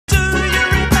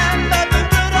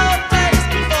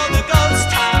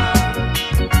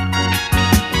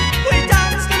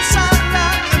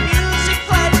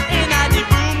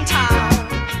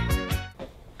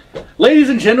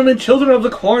and gentlemen, children of the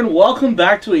corn, welcome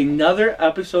back to another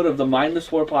episode of the Mindless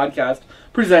podcast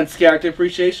presents Character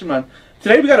Appreciation Month.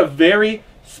 Today we got a very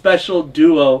special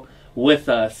duo with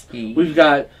us. We've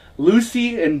got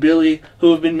Lucy and Billy,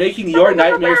 who have been making your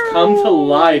nightmares come to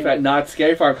life at Not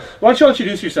Scary Farm. Why don't you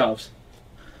introduce yourselves?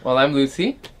 Well, I'm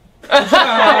Lucy.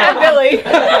 I'm Billy.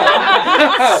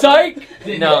 Psych!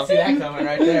 Didn't see that coming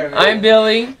right there. Man. I'm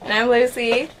Billy. And I'm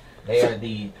Lucy. They are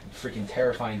the freaking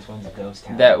terrifying twins of Ghost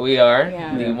Town. That we are.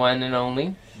 Yeah. The one and only.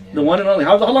 Yeah. The one and only.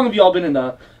 How long have you all been in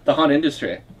the haunt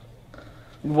industry?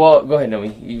 Well, go ahead, Noe.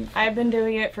 I've been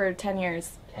doing it for 10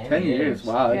 years. 10 years.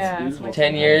 Wow, that's Yeah.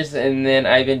 10 years, and then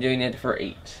I've been doing it for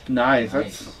 8. nice.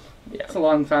 That's a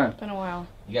long time. Been a while.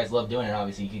 You guys love doing it,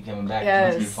 obviously. You keep coming back.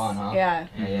 Yes. It must be fun, huh? Yeah.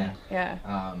 Yeah.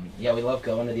 Yeah, we love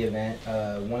going to the event.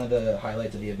 One of the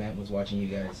highlights of the event was watching you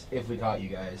guys, if we caught you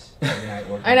guys, every night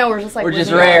working. I know, we're just like... We're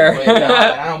just living rare. Wait, no,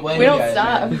 I don't blame We you don't guys,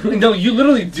 stop. man. No, you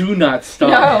literally do not stop.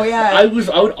 No, yeah. I would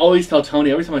always tell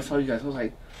Tony, every time I saw you guys, I was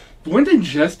like, weren't they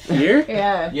just here?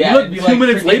 Yeah. Yeah, Look, it'd be 2 like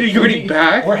minutes freaking- later, you're already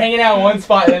back. We're hanging out in one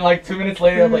spot, and then like 2 minutes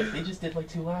later, I'm like, they just did like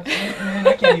 2 laps. Man,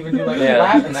 I can't even do like 2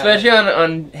 laps. in that. Especially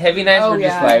on heavy nights, Oh, we're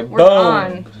just yeah. like, We're boom.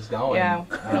 on. We're just going. Yeah,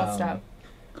 we don't stop.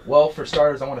 Well, for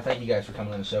starters, I want to thank you guys for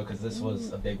coming on the show because this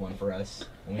was a big one for us.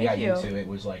 When we Thank got you. into it,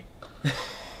 was like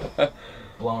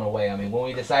blown away. I mean, when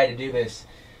we decided to do this,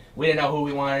 we didn't know who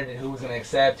we wanted, who was going to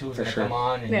accept, who was For going to sure. come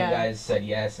on, and Yeah. you guys said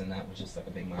yes, and that was just like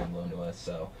a big mind blown to us.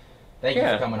 So, thank you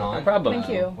Yeah, for coming on. no problem.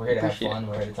 Thank you. We're here to have Appreciate fun.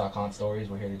 We're here to talk haunt stories.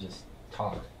 We're here to just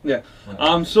talk. Yeah.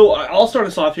 So I'll start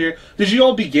us off here. Did you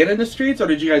all begin in the streets, or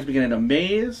did you guys begin in a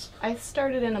maze? I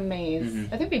started in a maze.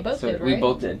 Mhm. I think we both So did, right? we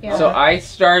both did. Yeah. So I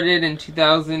started in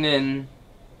 2011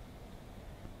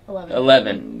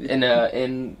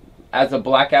 in as a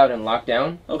blackout and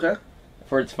lockdown Okay.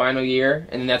 for its final year,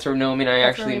 and that's where Nomi and I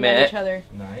That's where actually we met each met. other.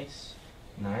 Nice.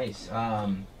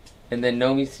 And then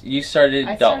Nomi, you started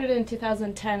I Doll started in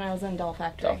 2010. I was in Doll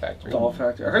Factory. Factory. Doll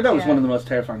Factory. I heard that was Yeah. one of the most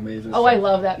terrifying mazes. Oh, I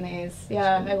love that maze.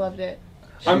 Yeah, I loved it.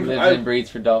 She I'm- lives I- and breathes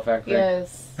for Doll Factory.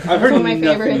 Yes. I've heard One of my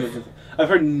nothing. favorites. I've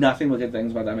heard nothing but good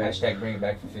things about that maze. Hashtag bring it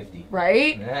back for 50.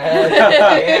 Right?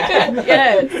 Yeah.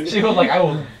 Yes. She was like, I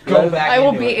will go back. I will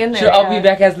into be it. in there. Sure, I'll be yeah.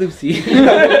 back as Lucy.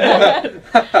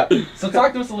 So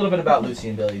talk to us a little bit about Lucy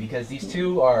and Billy, because these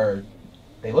two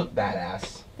they look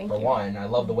badass, Thank for you. one. I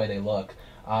love the way they look.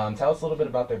 Tell us a little bit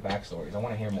about their backstories. I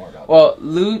want to hear more about Well,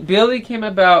 Billy came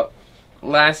about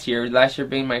last year. Last year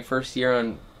being my first year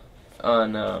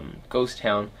on Ghost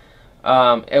Town.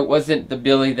 It wasn't the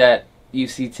Billy that you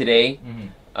see today.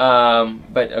 them.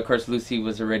 But of course Lucy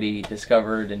was already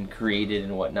discovered and created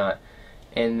and whatnot.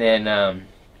 And then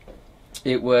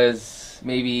it was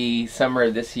maybe summer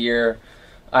of this year,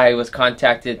 I was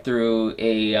contacted through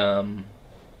a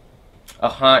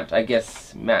haunt, I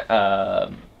guess,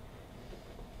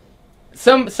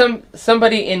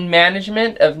 somebody in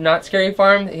management of Not Scary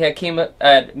Farm came up,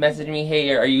 messaged me,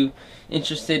 hey, are you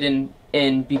interested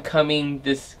in becoming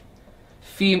this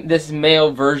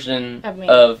male version Of me.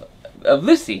 of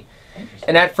Lucy?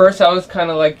 And at first I was kind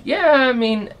of like, yeah, I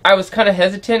mean, I was kind of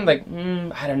hesitant, like,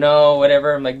 I don't know,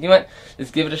 whatever. I'm like, you know what,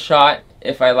 let's give it a shot.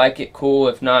 If I like it, cool.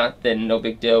 If not, then no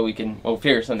big deal. We'll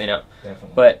figure something out. Definitely.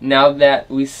 But now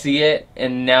that we see it,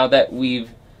 and now that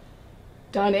we've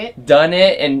Done it.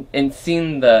 and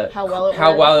seen the How well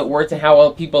it it worked and how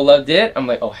well people loved it, I'm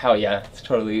like, oh hell yeah, it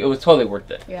was totally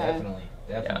worth it. Yeah.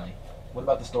 Definitely. What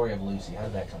about the story of Lucy? How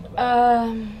did that come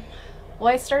about? Well,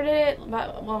 I started it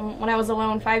when I was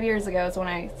alone 5 years ago. Is when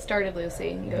I started Lucy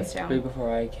in Ghost Way Town.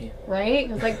 before I came. Right?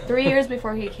 It was like 3 years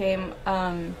before he came.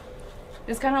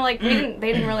 It's kind of like they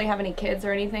didn't really have any kids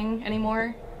or anything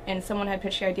anymore, and someone had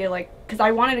pitched the idea, like, because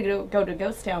I wanted to go to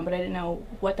Ghost Town, but I didn't know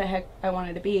what the heck I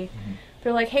wanted to be.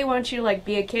 They're like, hey, why don't you like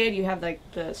be a kid? You have like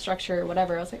the structure or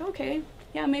whatever. I was like, okay,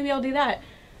 yeah, maybe I'll do that.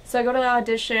 So I go to the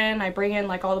audition. I bring in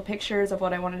like all the pictures of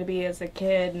what I wanted to be as a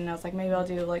kid, and I was like, maybe I'll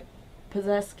do like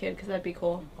possessed kid because that'd be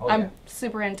cool. Oh, yeah. I'm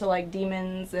super into like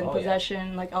demons and Oh, yeah.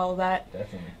 possession, like all of that.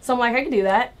 Definitely. So I'm like, I can do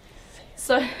that.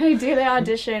 So I do the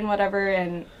audition, whatever,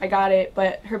 and I got it.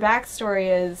 But her backstory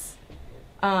is,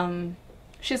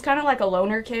 she's kind of like a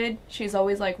loner kid. She's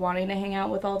always like wanting to hang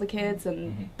out with all the kids,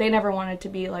 and they never wanted to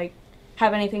be like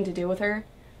have anything to do with her.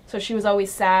 So she was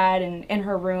always sad and in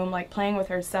her room, like playing with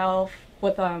herself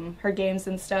with her games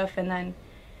and stuff. And then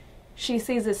she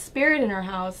sees a spirit in her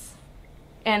house,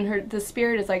 and the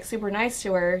spirit is like super nice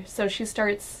to her. So she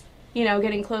starts,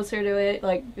 getting closer to it.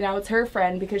 Like now it's her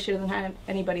friend because she doesn't have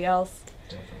anybody else.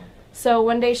 Definitely. So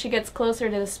one day she gets closer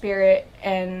to the spirit,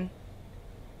 and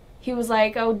he was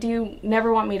like, oh, do you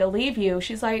never want me to leave you?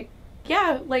 She's like,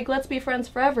 yeah, like let's be friends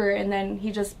forever. And then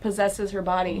he just possesses her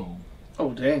body.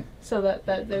 Oh dang! So that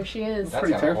there she is. That's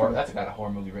pretty terrifying. That's got a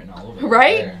horror movie written all over it.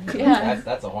 Right? There. Yeah.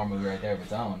 That's a horror movie right there of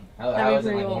its own. That'd I be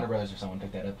wasn't pretty like cool. Warner Brothers or someone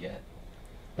picked that up yet.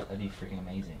 That'd be freaking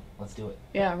amazing. Let's do it.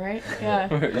 Yeah. Right.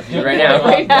 Yeah. Right now.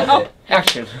 Right now. That's it.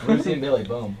 Action. Lucy and Billy,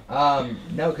 boom.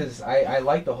 No, because I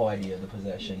like the whole idea of the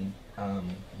possession,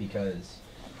 because,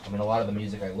 I mean, a lot of the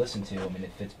music I listen to, I mean,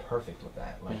 it fits perfect with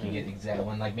that. Like, you get exactly,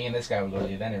 when, like, me and this guy would go to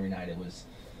the event every night, it was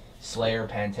Slayer,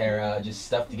 Pantera, just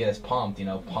stuff to get us pumped, you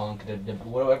know, punk,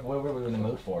 whatever we were in the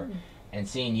mood for. And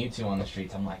seeing you two on the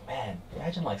streets, I'm like, man,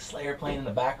 imagine, like, Slayer playing in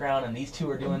the background, and these two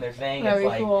are doing their thing. That'd It's be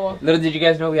like, cool. Little did you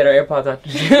guys know we had our AirPods on.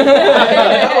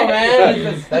 I know,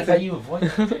 man. That's how you avoid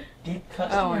get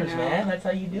customers, know. man. That's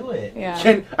how you do it. Yeah.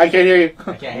 I can't hear you.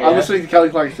 I can't hear I'm ya. listening to Kelly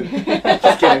Clarkson.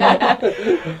 Just kidding.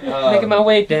 Making my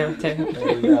way downtown.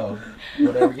 There you go.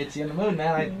 Whatever gets you in the mood,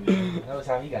 man. That was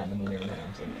how he got in the mood every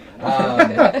time.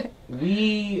 So.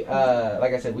 We,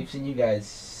 like I said, we've seen you guys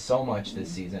so much this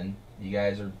season. You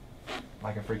guys are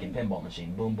like a freaking pinball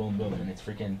machine. Boom, boom, boom. And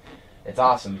it's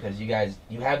awesome because you guys,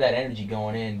 you have that energy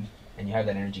going in and you have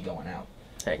that energy going out.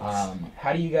 Thanks.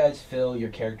 How do you guys feel your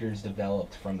characters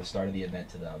developed from the start of the event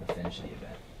to the finish of the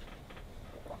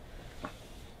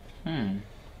event?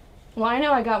 Well, I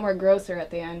know I got more grosser at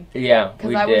the end Yeah, because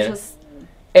we I did. was just.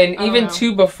 And I even don't know.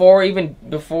 too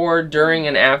before, during,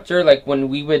 and after, like when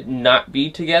we would not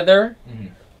be together. Mm-hmm.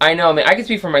 I know. I mean, I can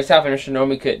speak for myself, and I'm sure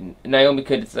Naomi could.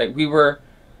 It's like we were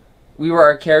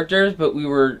our characters, but we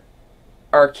were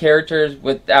our characters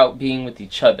without being with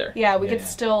each other. Yeah, we Yeah. could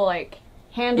still like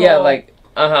handle. Yeah, like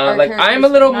our like I'm a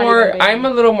characters little not more. even being- I'm a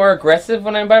little more aggressive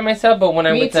when I'm by myself, but when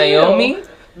I'm Me with too. Naomi,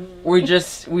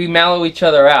 we mellow each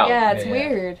other out. Yeah, it's Yeah.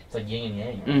 weird. It's like yin and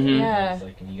yang. Mhm. Yeah. It's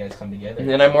like when you guys come together. And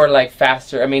then I'm more like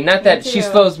faster. I mean, not that Me she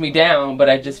too. slows me down, but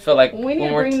I just feel like We need when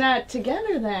to we're bring that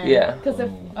together then. Yeah. Because if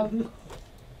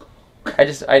I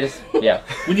just yeah.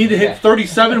 We need to hit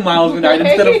 37 miles a night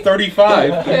instead of 35.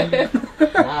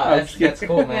 Nah, that's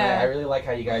cool, man. Yeah. I really like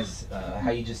how you guys,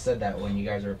 how you just said that. When you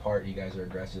guys are apart, you guys are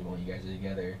aggressive. When you guys are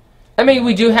together, I mean,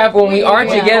 we do have when we are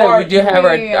Yeah. together, we do have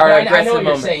our Yeah. our I aggressive know what you're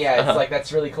moments. saying. Yeah, it's Uh-huh. like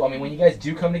that's really cool. I mean, when you guys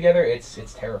do come together, it's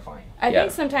terrifying. I Yeah.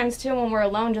 think sometimes too when we're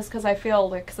alone, just because I feel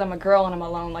like because I'm a girl and I'm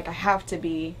alone, like I have to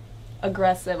be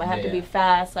aggressive. I have to Yeah. be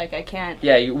fast. Like I can't.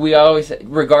 Yeah, we always,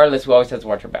 regardless, we always have to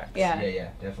watch our backs. Yeah. Yeah,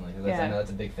 definitely. 'Cause I Yeah. know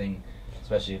that's a big thing,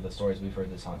 especially the stories we've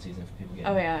heard this haunt season for people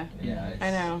getting. Oh yeah. Yeah,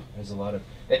 I know. There's a lot of.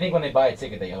 They think when they buy a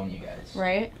ticket, they own you guys.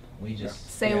 Right. We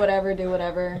just Say yeah. whatever, do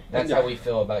whatever. That's how we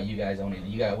feel about you guys owning it.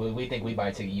 You guys, we think we buy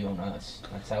a ticket, you own us.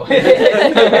 That's how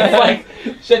it's like.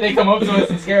 Shit, they come up to us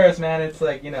and scare us, man. It's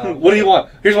like, you know. What do you want?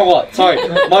 Here's my wallet. Sorry,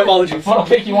 my apologies. Funnel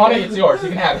cake, you want it? It's yours. You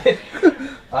can have it.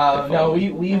 No,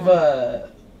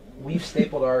 we've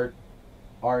stapled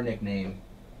our nickname,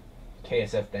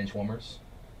 KSF Benchwarmers,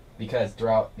 because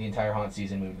throughout the entire haunt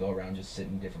season we would go around just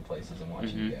sitting in different places and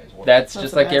watching you guys work. That's That's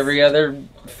just the like best. every other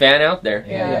fan out there.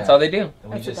 Yeah. That's all they do.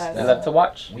 And That's the best. They love to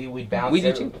watch. We bounced. We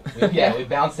do too. We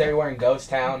bounced everywhere in Ghost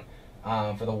Town.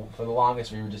 For the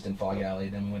longest, we were just in Fog Alley.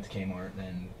 Then we went to Kmart.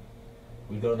 Then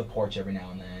we'd go to the porch every now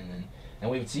and then, and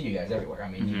we would see you guys everywhere. I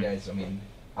mean, you Mhm. guys. I mean,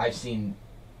 I've seen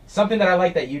something that I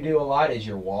like that you do a lot is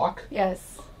your walk.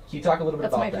 Yes. Can you talk a little bit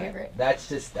That's about my that? favorite. That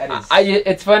is.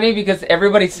 It's funny because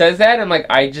everybody says that. I'm like,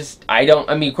 I don't.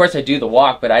 I mean, of course I do the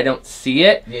walk, but I don't see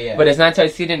it. Yeah. But it's not until I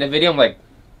see it in the video. I'm like,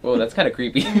 whoa, that's kind of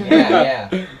creepy. yeah.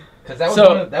 Because that was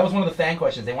So- that was one of the fan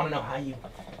questions. They want to know how you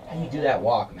do that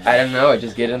walk, man. I don't know. I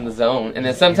just get in the zone, and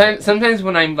then sometimes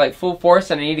when I'm like full force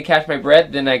and I need to catch my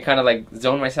breath, then I kind of like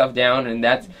zone myself down, and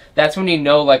that's when you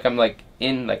know like I'm like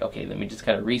in like okay, let me just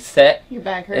kind of reset, Your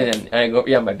back and hurts. then I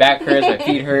go my back hurts, my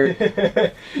feet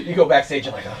hurt. You go backstage,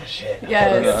 you're like, oh shit.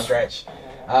 Yes. Yeah. Stretch.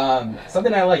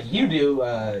 Something I like you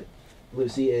do,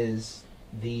 Lucy, is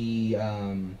the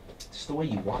just the way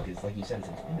you walk is like you said, it's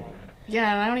intimidating.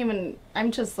 Yeah, and I don't even.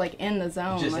 I'm just like in the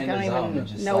zone. Just like in I the don't zone, even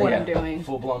just know like what a I'm doing.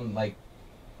 Full blown like,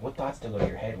 what thoughts still go to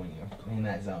your head when you're in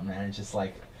that zone, man? It's just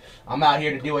like, I'm out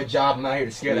here to do a job. I'm out here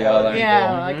to scare the Yeah, hell out of like- people.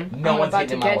 Yeah, like Mhm. No I'm one's about getting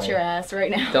to in my get way. your ass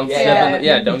right now. Don't Yeah. step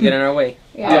in don't get in our way.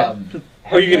 Yeah.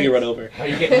 Or you're gonna get run over. Are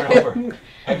you getting run over?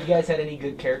 Have you guys had any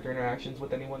good character interactions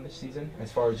with anyone this season,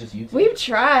 as far as just you two? We've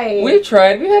tried. We've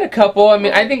tried. We've had a couple. I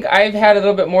mean, I think I've had a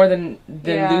little bit more than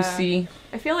Yeah. Lucy.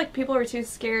 I feel like people are too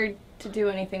scared to do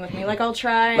anything with me. Like I'll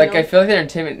try. Like and I feel like they're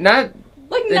intimidated. Not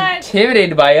like not.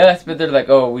 intimidated by us, but they're like,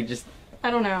 oh, we just.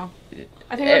 I don't know.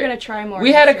 I think we're gonna try more.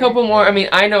 We had a this year. couple more. I mean,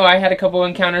 I know I had a couple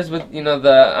encounters with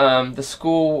the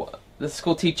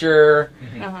school teacher,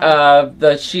 Uh-huh.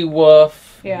 the she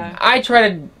wolf. Yeah. I try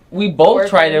to we both Orphan.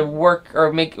 try to work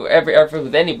or make every effort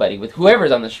with anybody, with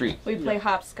whoever's on the street. We play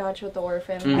hopscotch with the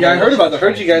orphan. Mhm. Yeah, I heard about that. I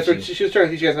heard you guys She she was trying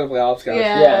to teach you guys how to play hopscotch.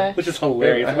 Yeah. Which is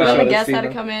hilarious. Yeah. I wish I And the would've guests seen had to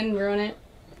them. come in and ruin it.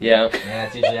 Yeah. Yeah,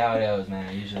 that's usually how it goes,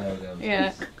 man. Usually how it goes.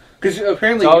 Yeah. Because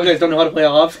apparently It's always- you guys don't know how to play a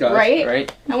hopscotch. Right?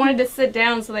 Right? I wanted to sit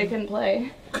down so they couldn't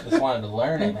play. Just wanted to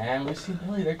learn it, man. Lucy,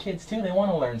 Billy, they're kids too. They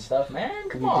want to learn stuff, man.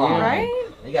 Come We on. do. Right?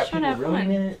 They got Should people have ruining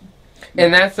fun. it.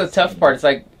 And that's the tough part. It's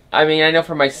like, I mean, I know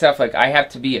for myself, like, I have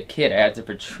to be a kid. I have to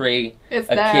portray It's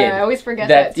a that. kid. I always forget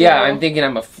that too. Yeah, I'm thinking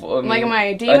I'm a I'm like, am I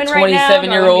a a demon right now?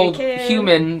 27-year-old Do I wanna be a kid?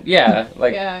 human. Yeah.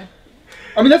 Like, Yeah.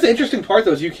 I mean, that's the interesting part,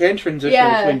 though, is you can transition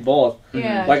Yeah. between both.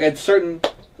 Yeah. Like, at certain...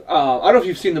 I don't know if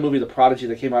you've seen the movie The Prodigy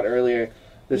that came out earlier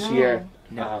this No. year.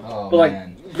 no. Oh, But, like,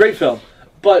 man. great film.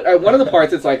 But one of the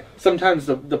parts, it's like, sometimes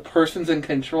the person's in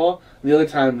control, and the other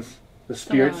times the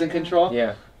spirit's in yeah. control.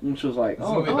 Yeah. Which was like, It's a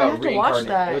oh, movie I about have to watch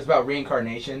that. It was about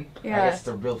reincarnation. Yeah. I guess it's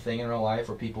a real thing in real life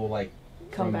where people like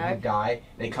Come who back. die.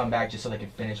 They come back just so they can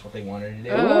finish what they wanted to do.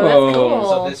 Oh, Whoa. that's cool.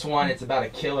 So this one, it's about a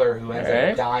killer who ends Alright.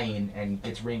 up dying and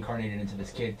gets reincarnated into this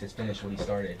kid to finish what he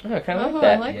started. Oh, I kind of Oh, like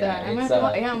that. I like Yeah, that. I'm it's, gonna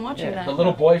have to I'm watching yeah. that. The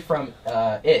little boy from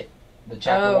It, the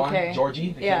chapter Oh, one, okay. Georgie,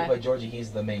 the kid Yeah. who played Georgie, he's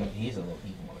the main. He's a little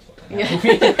evil motherfucker. in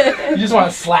Yeah. that movie. You just want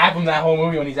to slap him that whole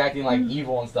movie when he's acting like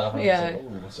evil and stuff. And Yeah. It's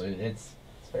like, ooh, so it's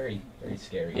very very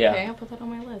scary. Yeah. Okay, I'll put that on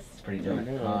my list. It's pretty I dope.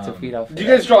 know, it's a feed off. do you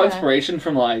guys draw Yeah. inspiration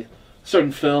from, like,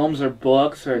 certain films or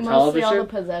books or Mostly all the television?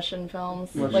 possession films,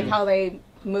 Mhm. like how they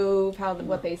move,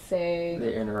 what they say, They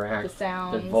the interact,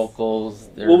 sounds. their vocals,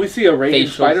 their... Will we see a Reagan facials.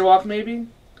 spider walk, maybe?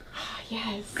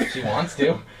 Yes. She wants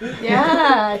to.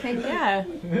 Yeah, I think yeah.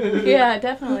 Yeah,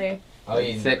 definitely. I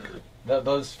mean, Sick.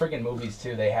 those freaking movies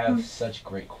too. They have such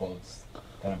great quotes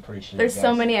that I'm pretty sure. There's you so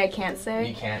guys- many I can't You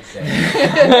say. can't say.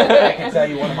 I can tell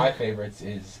you one of my favorites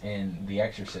is in The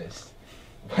Exorcist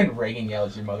when Reagan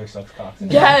yells, "Your mother sucks cocks."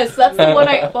 Yes, that's the one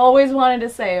I always wanted to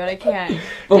say, but I can't.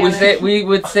 But Damn we it.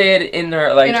 would say it in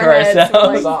our, like, In to our heads, ourselves.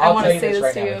 like- So I I'll wanna tell you say this this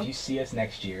right to now. you. If you see us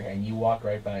next year and you walk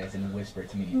right by us and whisper it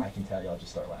to me, I can tell you I'll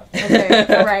just start laughing.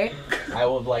 Okay, right. I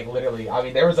would like literally. I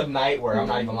mean, there was a night where I'm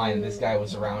not even lying. This guy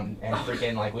was around and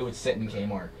freaking like we would sit in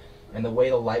Kmart, and the way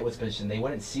the light was positioned, they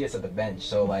wouldn't see us at the bench.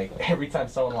 So like every time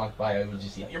someone walked by, I would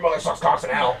just yell, "Your mother sucks cocks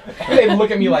in hell," and they'd look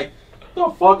at me like, "The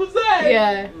fuck was that?"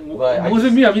 Yeah. But I Was it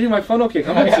just- me? I'm eating my phone. Okay,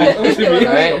 come on. Yeah. Was it me?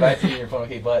 Right. Go back to your phone,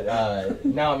 okay. But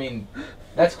no, I mean,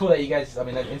 that's cool that you guys. I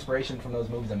mean, that inspiration from those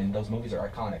movies. I mean, those movies are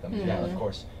iconic. I mean, yeah, of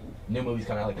course, new movies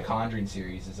coming out like the Conjuring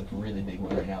series is a really big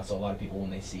one right now. So a lot of people when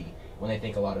they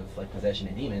think a lot of like possession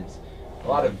and demons, a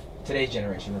lot of today's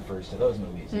generation refers to those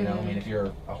movies. You know, I mean, if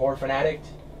you're a horror fanatic,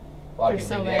 a lot of There's people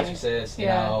so think The many. Exorcist. You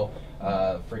Yeah. know,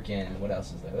 freaking what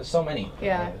else is there? There's so many.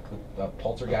 Yeah.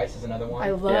 Poltergeist is another one.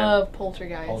 I love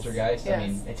Poltergeist. Poltergeist. Yes. I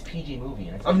mean, it's PG movie.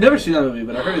 And it's I've never seen that movie,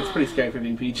 but I heard it's pretty scary for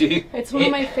being PG. It's one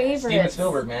of my favorites. Steven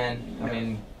Spielberg, man. I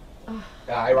mean, Ugh.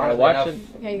 ironically watch enough, it.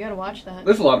 Yeah, you gotta watch that.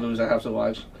 There's a lot of movies I have to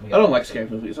watch. I don't like scary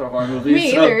movies or horror movies.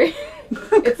 Me so- either.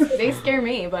 They scare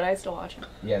me, but I still watch them.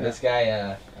 yeah, this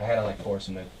guy, I had to like force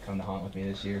him to come to haunt with me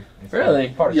this year. It's Really?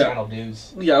 part of Yeah. Channel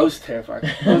Dues. Yeah, I was terrified.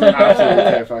 I was absolutely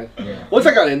terrified. Yeah. Once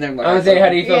I got in there, I'm like, I was saying, how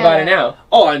do you feel about it now?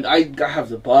 Oh, and I have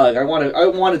the bug. I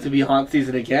want it to be haunt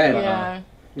season again. Yeah.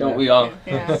 Don't we all?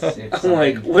 Yeah. It's I'm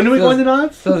like, something- when are we Those- going to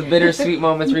Knott's? Those bittersweet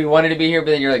moments where you wanted to be here,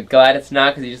 but then you're like glad it's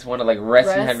not because you just want to like rest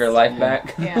and have your life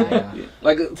back. Yeah. Yeah.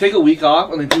 Like, take a week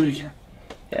off and then do it again.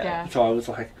 Yeah. Yeah. So I was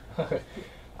like,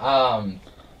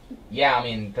 Yeah, I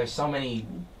mean, there's so many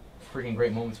freaking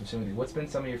great moments from Sumity. What's been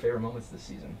some of your favorite moments this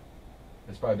season?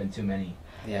 There's probably been too many.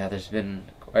 Yeah, there's been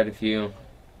quite a few.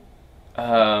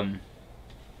 God.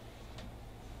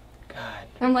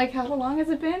 I'm like, how long has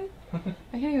it been?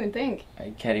 I can't even think.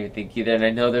 I can't even think either, and I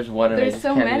know there's one, and I There's just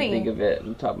so can't many. even think of it on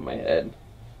the top of my head.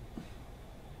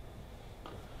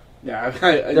 yeah.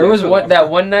 There was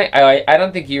one night. I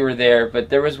don't think you were there, but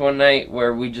there was one night where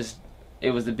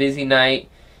it was a busy night,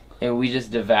 and we just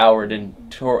devoured and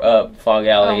tore up Fog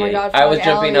Alley. Oh my god, I was Fog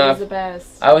jumping Alley off. was the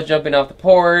best. I was jumping off the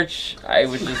porch. I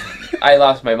was just. I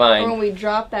lost my Or when mind. we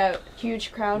dropped that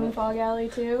huge crowd in Fog Alley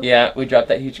too. Yeah, we dropped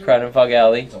that huge crowd in Fog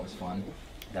Alley. It's always fun.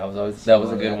 That was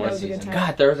a good That one. was a good time.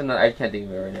 God, there was another. I can't think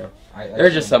of it right now. I've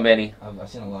There's just seen- so many. I've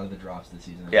seen a lot of the drops this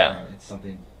season. Yeah. It's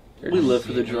something. We live for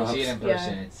when the you drops. see it in Yeah.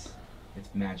 person, it's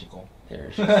magical.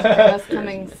 There's Us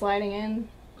coming sliding in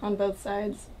on both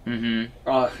sides. Mm-hmm.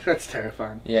 Oh, that's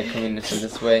terrifying. Yeah, coming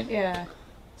this way. Yeah.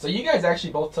 So you guys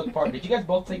actually both took part. Did you guys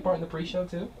both take part in the pre-show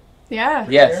too? Yeah.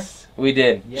 Yes, we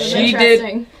did. Yeah. It was She did.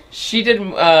 interesting. She did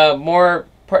more.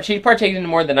 She partaken in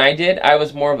more than I did. I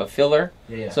was more of a filler.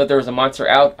 Yeah. So if there was a monster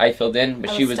out, I filled in, but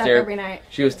I she was stuck there. every night.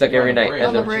 She was stuck every night On the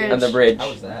on the bridge. bridge. How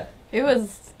was that? It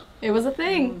was It was a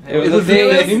thing. It was a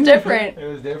It thing. was different. It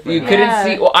was different. You couldn't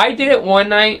see. Well, I did it one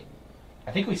night.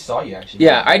 I think we saw you actually.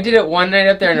 Yeah, I did it one night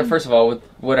up there, and first of all, with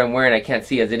what I'm wearing, I can't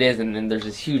see as it is, and then there's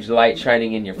this huge light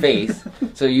shining in your face.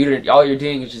 So all you're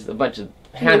doing is just a bunch of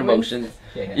hand motions.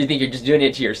 Yeah. You think you're just doing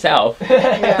it to yourself.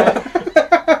 Yeah.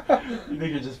 You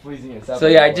think you're just pleasing yourself. So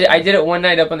yeah, I did it one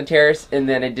night up on the terrace, and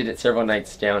then I did it several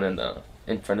nights down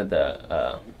in front of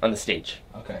the on the stage.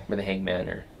 Okay. Where the hangman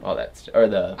or all that or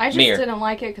the I just mirror. didn't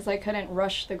like it because I couldn't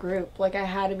rush the group. Like I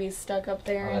had to be stuck up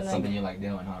there. Oh, that's and something like, you like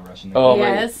doing, huh? Rushing the Oh group.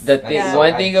 my! Yes. The thing, Yeah.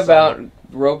 one thing about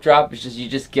rope drop is you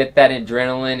just get that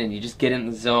adrenaline and you just get in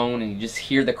the zone and you just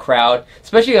hear the crowd,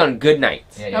 especially on good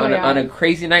nights. Yeah, yeah. Oh, yeah. On a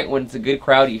crazy night when it's a good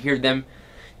crowd, you hear them.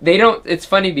 They don't. It's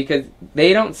funny because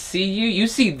they don't see you. You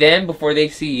see them before they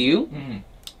see you. Mm-hmm.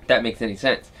 If that makes any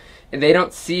sense. And they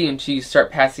don't see you until you start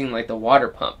passing like the water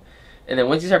pump. And then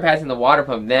once you start passing the water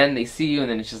pump, then they see you, and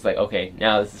then it's just like, okay,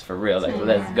 now this is for real. Like,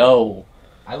 let's go.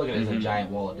 I look at it as a Mhm. giant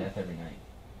wall of death every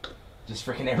night. Just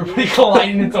freaking everybody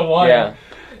colliding into one. Yeah.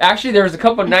 Actually, there was a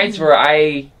couple nights where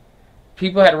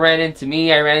people had ran into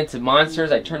me. I ran into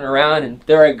monsters. I turned around, and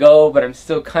there I go. But I'm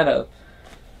still kind of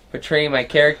portraying my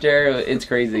character. It's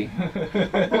crazy.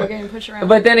 we're getting pushed around.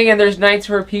 But then again, there's nights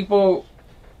where people.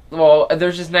 Well,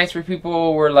 there's just nights where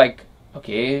people were like,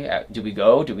 okay, do we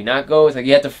go? Do we not go? It's like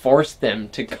you have to force them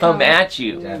to come at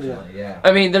you. Definitely, yeah.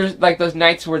 I mean, there's like those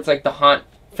nights where it's like the haunt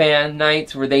fan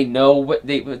nights where they know what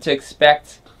to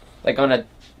expect, like on a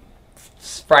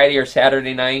Friday or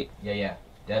Saturday night. Yeah.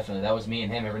 Definitely. That was me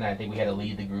and him every night. I think we had to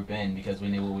lead the group in because we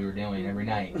knew what we were doing every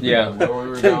night. Yeah. We knew where we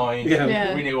were going.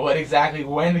 Yeah. We knew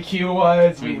when the cue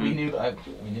was. We knew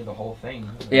the whole thing.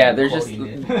 Yeah, there's just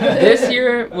Quoting it. this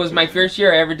year was my first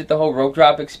year I ever did the whole rope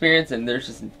drop experience, and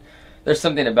there's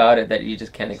something about it that you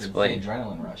just can't explain. It's the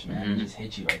adrenaline rush, man. Mhm. It just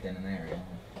hits you right then and there. You know?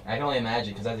 I can only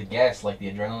imagine because as a guest, like the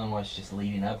adrenaline rush just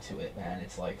leading up to it, man.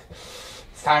 It's like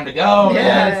it's time to go, Yeah.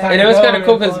 man. It's time And it to was go, kind of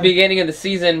cool man. because the beginning of the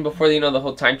season, before the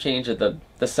whole time change, of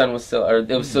the sun was still, or it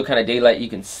was still kind of daylight. You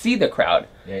can see the crowd,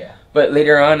 Yeah. but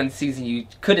later on in the season, you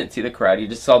couldn't see the crowd. You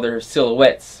just saw their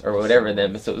silhouettes or whatever.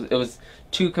 Them, so it was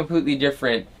two completely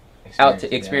different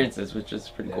experiences, which is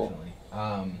pretty cool.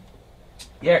 Definitely.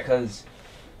 Yeah, because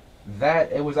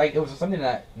it was something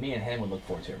that me and him would look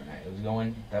forward to every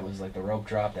night. That was like the rope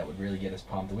drop that would really get us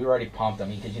pumped. We were already pumped. I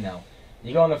mean, because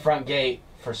you go in the front gate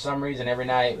for some reason every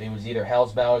night. It was either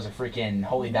Hell's Bells or freaking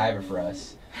Holy Diver for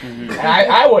us. Mm-hmm. And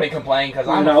I wouldn't complain because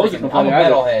I'm No, I a wasn't complaining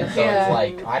metalhead, so Yeah. it's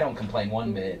like I don't complain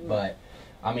one bit. But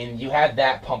I mean, you had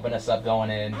that pumping us up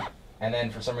going in. And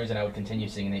then for some reason I would continue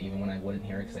singing it even when I wouldn't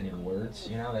hear it because I knew the words.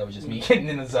 That was just me getting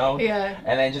in the zone. yeah.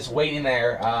 And then just waiting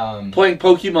there. Playing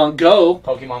Pokemon Go.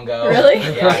 Pokemon Go. Really?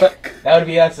 Yeah. That would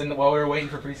be us, and while we were waiting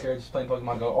for pre-scare, just playing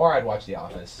Pokemon Go, or I'd watch The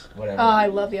Office, whatever. Oh, I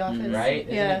love The Office. Right?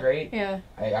 Isn't Yeah. it great? Yeah.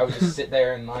 I would just sit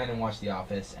there in line and watch The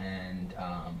Office, and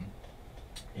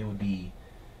it would be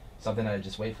something I'd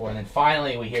just wait for, and then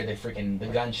finally we hear the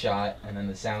gunshot, and then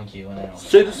the sound cue, and then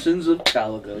Citizens of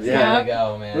Calico. Yeah. Yeah. there we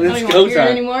go, I man. don't It's even go want to hear it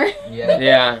time. anymore. Yeah.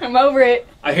 Yeah. I'm over it.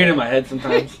 I hear it in my head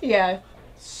sometimes. Yeah.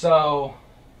 So,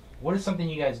 what is something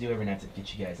you guys do every night to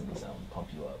get you guys in the zone, pump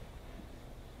you up?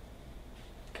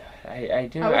 I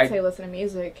do. I would say listen to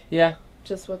music. Yeah.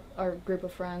 Just with our group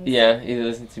of friends. Yeah, either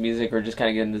listen to music or just kind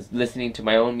of get into listening to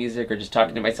my own music or just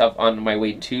talking to myself on my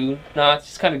way to knots.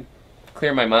 Just kind of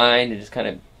clear my mind and just kind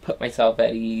of put myself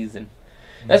at ease. And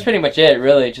that's pretty much it,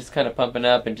 really. Just kind of pumping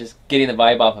up and just getting the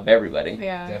vibe off of everybody.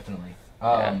 Yeah. Definitely.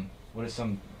 Yeah. What is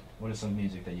some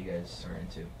music that you guys are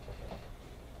into?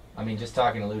 I mean, just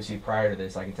talking to Lucy prior to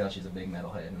this, I can tell she's a big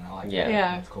metalhead, and I like Yeah. that.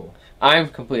 Yeah. That's cool. I'm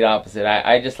complete opposite.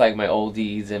 I just like my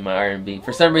oldies and my R&B.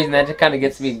 For some reason, that just kind of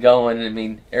gets me going. I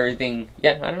mean, everything.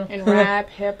 Yeah, I don't know. And rap,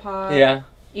 hip hop, Yeah,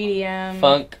 EDM,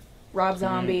 funk. Rob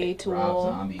Zombie, Tool, Rob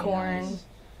Zombie, Korn.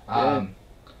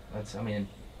 nice.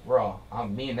 We're all,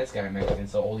 me and this guy are Mexican,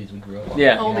 so oldies we grew up on.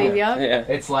 Yeah. Oldies, yeah. Yeah.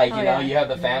 It's like, Oh, you yeah. you have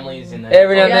the families and the...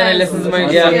 Every now and then I Yes. listen to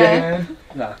my Yeah. Man.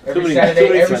 Nah, Every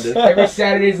Sundays.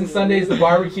 Saturdays and Sundays, the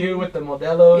barbecue with the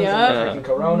Modelos Yeah. and the freaking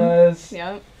Coronas.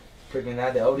 Yep. Freaking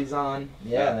had the Oldies on.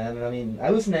 Yeah, man. I mean,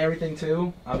 I listen to everything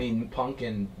too. I mean, punk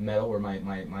and metal were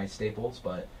my staples,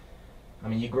 but I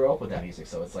mean, you grow up with that music,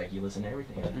 so it's like you listen to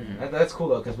everything. Mhm. That's cool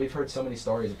though, because we've heard so many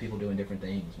stories of people doing different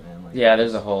things, man. Like, Yeah,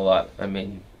 there's a whole lot. I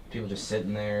mean, people just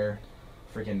sitting there.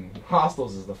 Freaking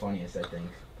Hostels is the funniest, I think.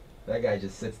 That guy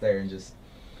just sits there and just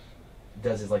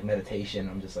does his like meditation.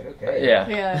 I'm just like, okay. yeah.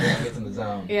 Yeah. Gets in the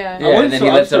zone. Yeah. Yeah, and then he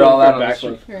lets it all out on the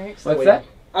street. Right. What's that?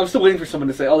 I'm still waiting for someone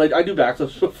to say, "Oh, I do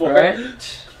backflips before." Right.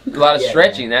 A lot of Yeah,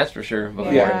 stretching, that's for sure.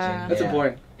 Before. Yeah. That's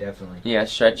important. Definitely. Yeah,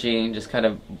 stretching, just kind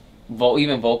of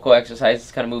even vocal exercises,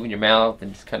 kind of moving your mouth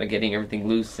and just kind of getting everything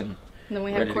loose and And then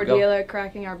we have Ready to go. Cordelia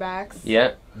cracking our backs.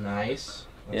 Yeah. Nice.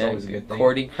 That's Yeah. always a good thing.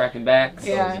 Cordy cracking backs.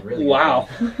 Yeah. That's always a really Wow.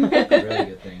 Good thing. Really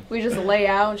good thing. We just lay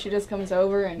out and she just comes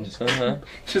over and Just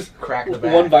Just crack the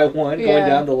back. one by one, going Yeah.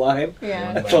 down the line.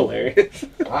 yeah. That's hilarious.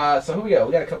 So who we got?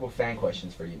 We got a couple fan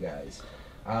questions for you guys.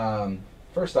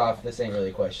 First off, this ain't really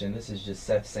a question. This is just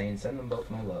Seth saying, "Send them both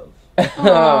my love."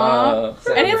 Aw.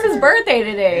 Seth And it's his birthday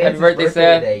today. Happy It's his birthday,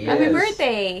 Seth. today, Happy yes.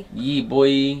 birthday. Yee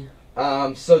boy.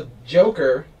 So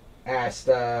Joker asked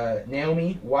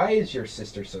Naomi, "Why is your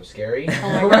sister so scary?"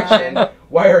 Oh my Correction, God.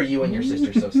 why are you and your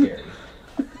sister so scary?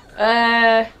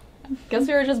 Guess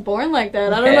we were just born like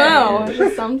that. I don't Yeah. know. It's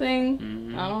just something.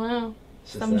 Mhm. I don't know.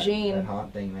 It's just Some that, gene. that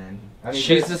haunt thing, man. I mean,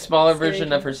 She's the smaller Scary version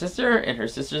kid. of her sister, and her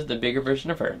sister's the bigger version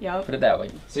of her. Yup. Put it that way.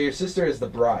 so your sister is the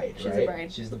bride, She's the right?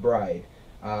 bride. She's the bride.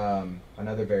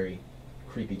 Another very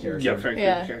creepy character, Yeah, very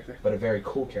Yeah. creepy character. but a very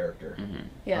cool character. Mm-hmm.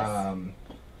 Yes.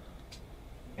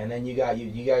 And then you guys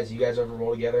ever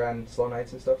roll together on slow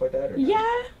nights and stuff like that? Or no?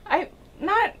 Yeah.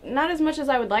 Not as much as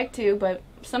I would like to, but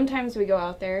sometimes we go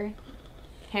out there,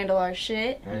 handle our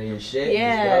shit. And your shit,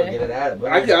 Yeah. you just gotta get it out.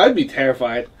 But I'd be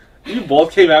terrified. If you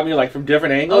both came at me like from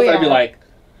different angles, Oh, I'd be yeah. like,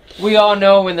 We all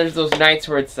know when there's those nights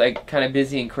where it's like kind of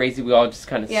busy and crazy, we all just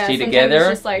kind of Yeah, stay sometimes together it's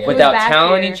just like, Yeah. who's without back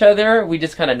telling here? each other. We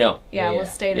just kind of know. Yeah, Yeah. we'll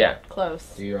stay Yeah.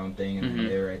 close. do your own thing and Mhm.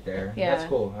 they're right there. Yeah. That's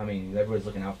cool. I mean, everybody's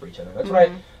looking out for each other. That's Mhm.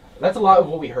 right. That's a lot of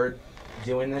what we heard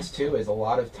doing this too. Is a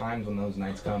lot of times when those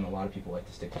nights come, a lot of people like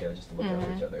to stick together just to look out for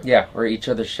Mhm. each other. Yeah, we're each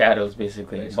other's shadows,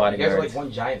 basically. You guys are Bodyguards. like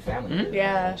one giant family. Mhm. here,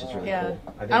 Yeah, which is really yeah. cool.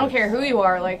 I don't care who you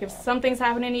are. Like, if something's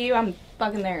happening to you, I'm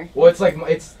fucking there. Well, it's like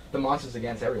it's the monsters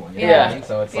against everyone. You know Yeah. what I mean?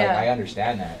 So it's like Yeah. I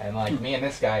understand that, and like me and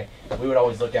this guy, we would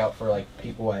always look out for like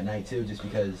people at night too, just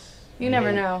because You we never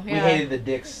hated- know, We yeah. hated the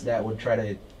dicks that would try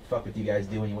to fuck with you guys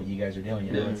doing what you guys are doing.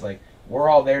 You know, Yeah. it's like we're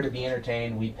all there to be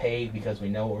entertained. We paid because we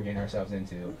know what we're getting ourselves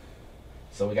into,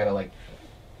 so we gotta like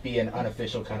be an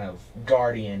unofficial kind of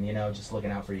guardian. You know, just looking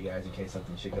out for you guys in case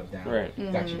something shit goes down. Right.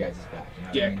 Got you Mhm. guys' back. You know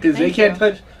what I yeah, mean? because they Thank can't you.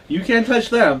 touch, you can't touch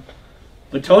them,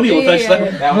 but Tony will touch Yeah.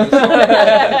 them. That was a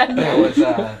story. That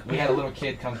was we had a little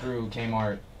kid come through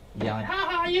Kmart yelling, "Ha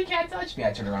ha, you can't touch me!"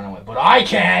 I turned around and went, "But I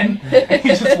can!" He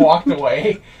just walked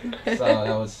away. So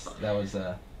that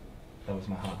was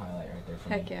my hot highlight right there for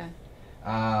Heck me. yeah.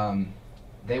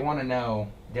 They want to know.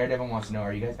 Daredevil wants to know: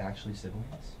 are you guys actually siblings?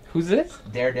 Who's this?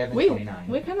 Daredevil We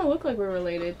 29. kind of look like we're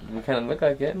related. We kind of look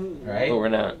like it, Right? but we're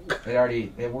not.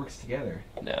 It works together.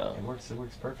 No. It works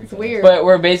perfect. It's weird. But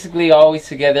we're basically always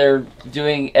together,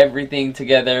 doing everything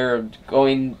together,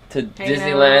 going to Hanging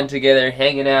Disneyland out. together,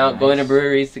 hanging out, going to Nice.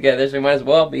 breweries together, so we might as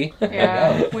well be.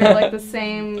 Yeah, we have like the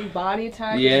same body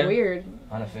type. Yeah. It's weird.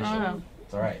 Unofficial. I don't know.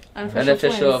 It's all right.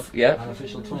 Unofficial, twins. yeah.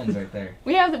 Unofficial twins right there.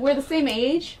 We're the same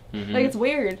age. Mhm. Like, it's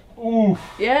weird. Oof.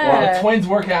 Yeah. Well, the twins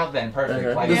work out then. Perfect.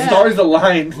 Uh-huh. Like, The Yeah. stars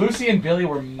aligned. Lucy and Billy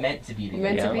were meant to be together.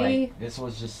 Meant to Yeah. be. Like, this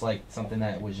was just like something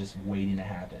that was just waiting to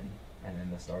happen, and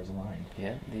then the stars aligned.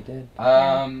 Yeah, they did.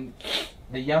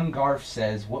 The young Garf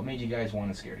says, "What made you guys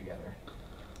want to scare together?"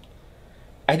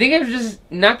 I think it was just,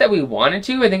 not that we wanted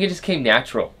to, I think it just came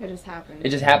natural. It just happened. It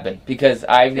just happened, because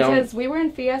I've known... Because we were in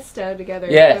Fiesta together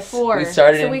Yes, before. we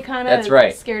started so in- we kind that's of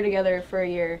right. scared together for a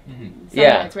year. Mm-hmm. Some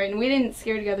Yeah. nights, right? And we didn't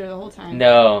scare together the whole time.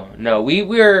 No, we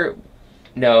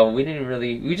didn't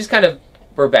really, we just kind of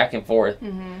were back and forth.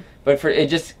 Mm-hmm.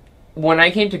 But when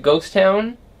I came to Ghost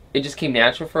Town, it just came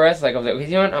natural for us. Like, I was like,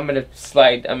 you know what, I'm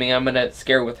gonna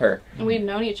scare with her. And we'd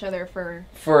known each other for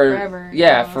Forever. Forever,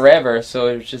 Yeah, almost. forever. So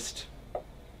it was just,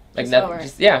 like, Just nothing, alright.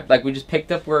 just, yeah, like we just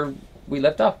picked up where we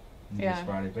left off. You Yeah. just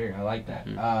brought it bigger. I like that.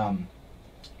 Mhm.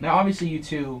 Now, obviously, you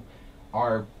two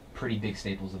are pretty big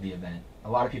staples of the event.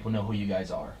 A lot of people know who you guys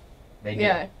are. They do.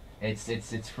 Yeah. It's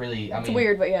really. I It's mean,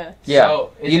 weird, but yeah. Yeah.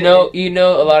 So, is You it-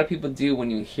 know, a lot of people do when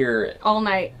you hear it. All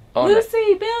night. all night.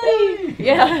 Lucy, Billy!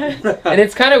 Yeah. And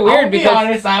it's kind of I'll weird be because...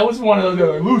 honest, I was one of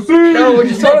those guys. Lucy. No,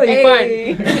 which is totally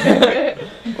Hey.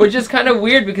 fine. Which is kind of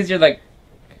weird because you're like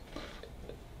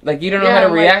you don't know how Yeah, to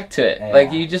like- react to it. Yeah.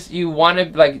 Like you want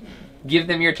to like give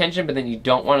them your attention, but then you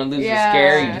don't want to lose Yeah. the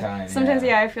scary. Sometimes, Sometimes, yeah.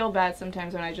 yeah, I feel bad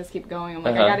sometimes when I just keep going. I'm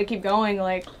like, Uh-huh. I gotta keep going.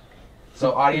 Like,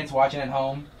 So, audience watching at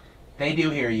home, they do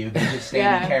hear you. They just stay in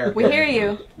yeah, character. we hear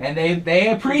you. And they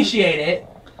appreciate it.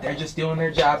 They're just doing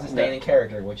their jobs and staying in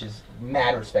character, which is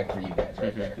mad respect for you guys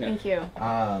right there. Thank you.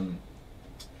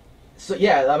 So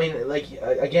yeah, I mean, like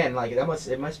again, like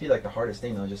it must be like the hardest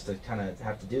thing though, just to kind of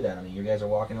have to do that. I mean, you guys are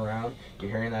walking around,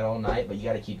 you're hearing that all night, but you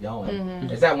got to keep going.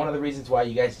 Mhm. Is that one of the reasons why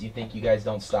you think you guys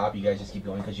don't stop? You guys just keep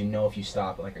going because you know if you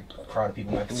stop, like a crowd of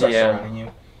people might start Yeah. surrounding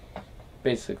you.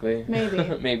 Basically. Maybe.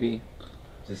 Maybe.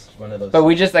 Just one of those. But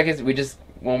we just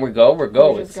when we go, we're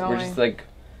go. We're just We're just going.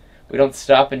 we don't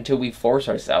stop until we force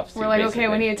ourselves to. We're like, basically.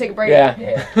 okay, we need to take a break.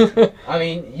 Yeah. Yeah. I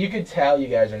mean, you could tell you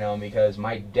guys are known because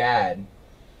my dad,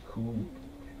 who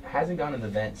hasn't gone to the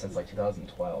event since like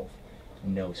 2012,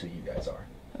 knows who you guys are.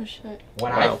 Oh shit.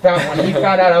 When Wow. when he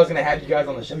found out I was gonna have you guys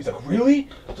on the show, he's like, "Really?"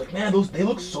 I was like, "Man, they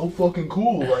look so fucking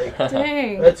cool. Like,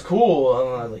 Dang. that's cool."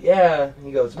 And I was like, "Yeah." And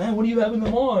he goes, "Man, what are you having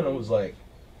them on?" I was like,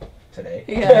 "Today."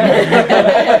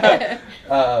 Yeah.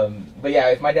 But yeah,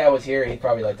 if my dad was here, he'd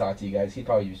probably like talk to you guys. He'd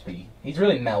probably just be. He's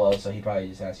really mellow, so he'd probably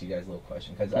just ask you guys a little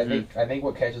question because I think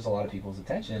what catches a lot of people's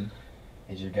attention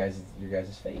is your guys'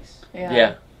 face,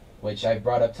 Yeah. which I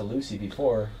brought up to Lucy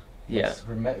before. Yeah. It's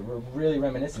really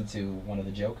reminiscent to one of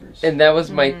the Jokers. And that was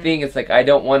my thing. It's like I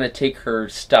don't want to take her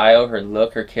style, her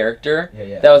look, her character.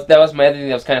 Yeah. That was my other thing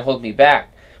that was kind of holding me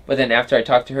back. But then after I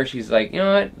talked to her, she's like, you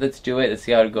know what? Let's do it. Let's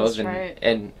see how it goes. Let's try it.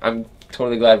 And I'm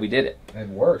totally glad we did it. It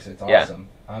works. It's Yeah. awesome.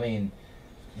 I mean,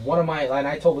 and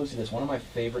I told Lucy this, one of my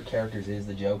favorite characters is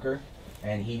the Joker.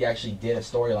 And he actually did a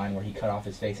storyline where he cut off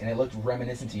his face, and it looked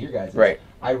reminiscent to your guys'. Right.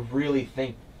 I really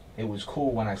think it was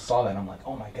cool when I saw that. I'm like,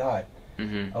 oh my god.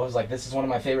 Mm-hmm. I was like, this is one of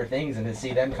my favorite things, and to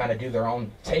see them kind of do their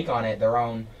own take on it, their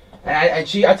own. And I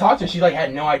talked to her. She like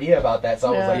had no idea about that,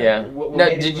 so I was like, Yeah. What Now,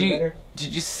 made it did even you- better?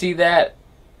 Did you see that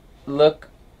look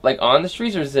like on the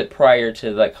streets, or is it prior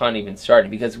to like Con even starting?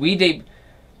 Because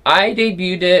I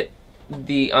debuted it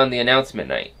on the announcement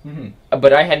night,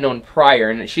 but I had known prior,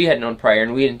 and she had known prior,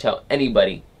 and we didn't tell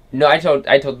anybody. No, I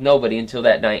told nobody until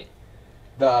that night.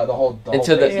 The whole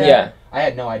Until phase. yeah. I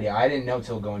had no idea. I didn't know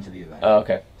till going to the event. Oh,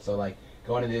 okay. So like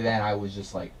going to the event, I was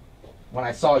just like, when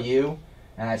I saw you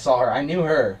and I saw her, I knew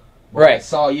her. When I Right.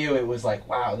 saw you, it was like,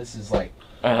 wow, this is like,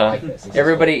 I Uh-huh. like this. This is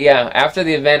Everybody, yeah. After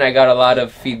the event, I got a lot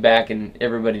of feedback, and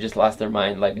everybody just lost their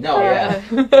mind. Like, cool. No, yeah.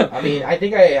 I mean, I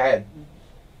think I had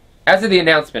after the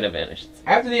announcement event, I should say.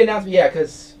 after the announcement. Yeah,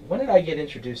 because when did I get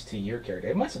introduced to your character?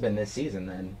 It must have been this season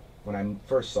then when I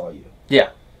first saw you.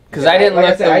 Because I didn't like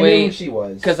look I said, the I way. knew who she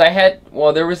was. Because I had,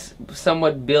 there was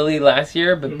somewhat Billy last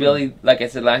year, but Mhm. Billy, like I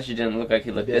said last year, didn't look like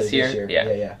he looked Billy this year.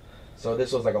 Yeah. So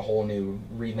this was like a whole new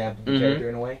revamp of the Mhm. character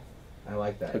in a way. I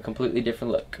like A that. completely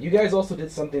different look. You guys also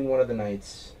did something one of the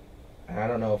nights, and I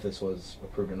don't know if this was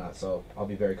approved or not, so I'll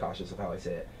be very cautious of how I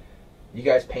say it. You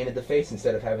guys painted the face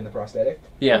instead of having the prosthetic.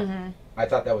 Yeah. Mm-hmm. I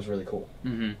thought that was really cool.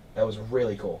 Mm-hmm. That was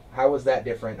really cool. How was that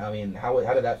different? I mean, how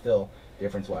did that feel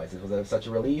difference-wise? Was it such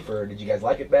a relief, or did you guys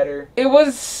like it better? It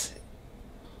wasn't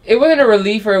a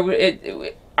relief, or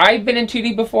I've been in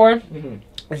 2D before, Mm-hmm.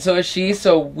 and so is she.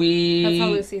 So we. That's how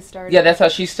Lucy started. Yeah, that's how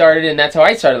she started, and that's how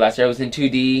I started last year. I was in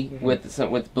 2D Mhm.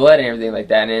 with blood and everything like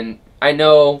that, and I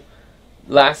know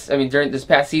during this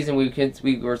past season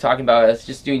we were talking about us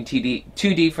just doing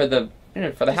 2D for the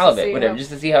Just hell of to it, see whatever, how- just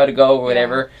to see how to go or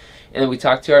whatever. And then we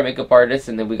talked to our makeup artist,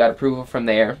 and then we got approval from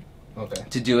there Okay.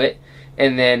 to do it.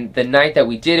 And then the night that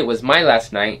we did it was my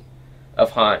last night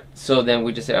of Haunt. So then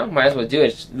we just said, oh, might as well do it.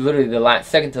 It's literally the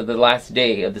second to the last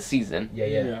day of the season.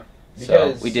 Yeah. So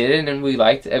Because- we did it, and we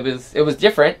liked it. It was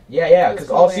different. Yeah, It was because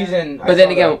cool, all yeah. season. I But then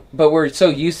saw again, we're so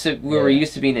used to we were Yeah.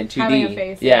 used to being in 2D. Having a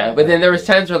face, yeah, yeah. but then there was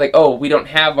times where like, oh, we don't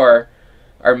have our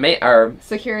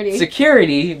Security.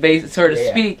 security base, so to Yeah.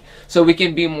 speak, so we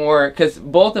can be more, because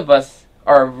both of us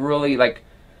are really like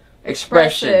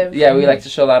expression. Expressive. Yeah, we Mhm. like to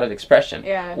show a lot of expression.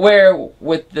 Yeah. Where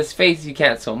with this face you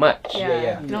can't so much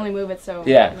Yeah. You can only move it so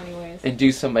Yeah. many ways. and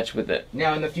do so much with it.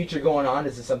 Now, in the future going on,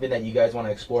 is this something that you guys want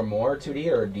to explore more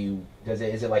 2D, or is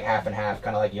it like half and half,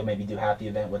 kind of like you'll maybe do half the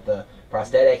event with the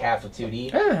prosthetic, half with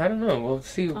 2D? I don't know. We'll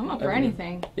see. I'm up for I mean,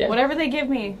 anything. yeah. Whatever they give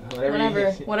me. Whatever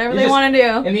Whatever you they just- want to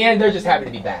do. In the end, they're just happy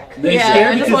to be back. They Yeah, care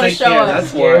I just because wanna they show care. up. That's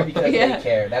Scared why. because Yeah. they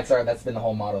care. That's been the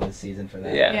whole motto this season for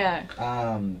that. Yeah.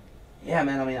 Yeah. Yeah,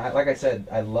 man. I mean, like I said,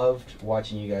 I loved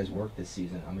watching you guys work this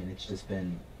season. I mean, it's just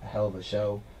been a hell of a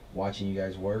show watching you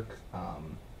guys work.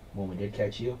 When we did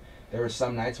catch you, there were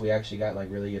some nights we actually got like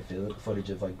really good footage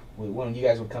of like when you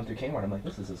guys would come through Kmart. I'm like,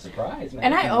 this is a surprise, man.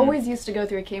 And I always used to go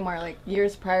through Kmart like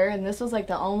years prior, and this was like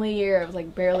the only year I was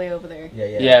like barely over there.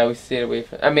 Yeah. We stayed away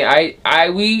from.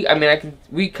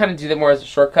 We kind of do that more as a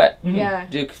shortcut. Mhm. Yeah.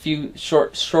 Do a few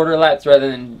shorter laps rather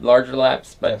than larger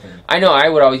laps. But Definitely. I know I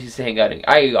would always used to hang out hang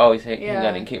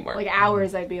out in Kmart. Like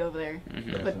hours I'd be over there. Mhm.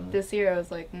 Definitely. But this year I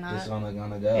was like not. Just on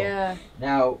the go. Yeah.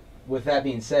 Now, with that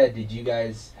being said, did you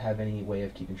guys have any way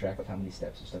of keeping track of how many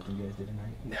steps or stuff you guys did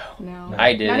tonight? No.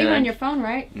 I did. Not even and on your phone,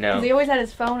 right? No. 'Cause he always had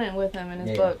his phone in with him in his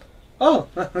Yeah. book. Oh,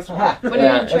 that's Ah, fine. But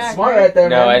Yeah. he didn't track, that's smart right? right there,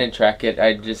 No, man. I didn't track it.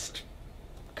 I just,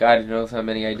 God knows how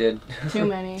many I did. Too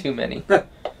many. Too many.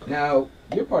 Now,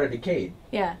 you're part of Decade.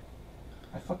 Yeah.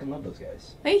 I fucking love those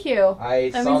guys. Thank you.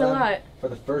 I That saw means a them lot. for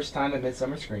the first time at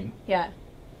Midsummer Scream. Yeah.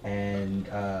 and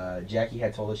Jackie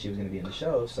had told us she was going to be in the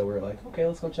show, so we were like, okay,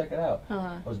 let's go check it out.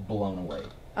 Uh-huh. I was blown away.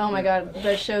 Oh my god,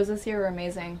 the shows this year were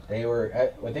amazing. They were,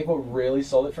 I think what really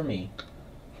sold it for me,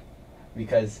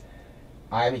 because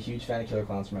I'm a huge fan of Killer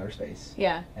Clowns from Outer Space.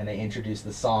 Yeah. And they introduced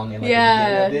the song in like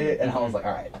Yeah. the beginning of it, and I was like,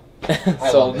 all right, I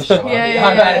So- love this show. Yeah.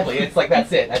 Automatically, it's like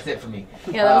that's it for me.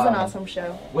 Yeah, that was an awesome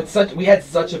show. We had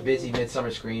such a busy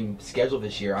Midsummer Scream schedule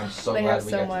this year. I'm so They glad have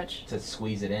we so got much. to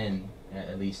squeeze it in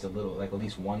at least a little, like at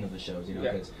least one of the shows, you know,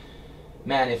 Yeah. because.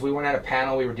 Man, if we weren't at a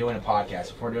panel, we were doing a podcast.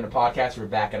 If we weren't doing a podcast, we were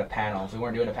back at a panel. If we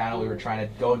weren't doing a panel, we were trying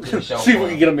to go to the show. See if we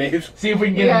can get a maze. See if we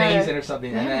can get Yeah. a maze in or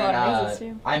something. They And have a lot of mazes, then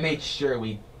too. I made sure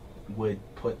we would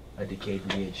put a Decayed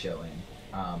Brigade show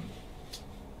in.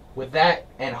 With that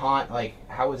and Haunt, like,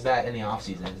 how was that in the off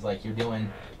season? It's like you're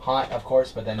doing Haunt, of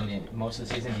course, but then in most of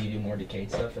the season, do you do more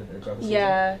Decayed stuff throughout the season?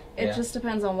 Yeah, it Yeah. just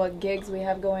depends on what gigs we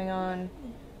have going on.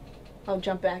 I'll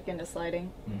jump back into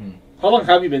sliding. Mm-hmm. How long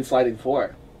have you been sliding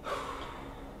for?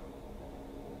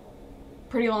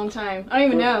 Pretty long time. I don't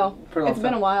even know. For a long It's been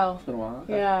a time. while. It's been a while.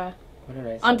 Okay. Yeah. What did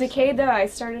I say? On Decade, though, I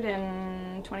started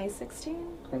in 2016.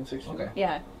 2016. Okay.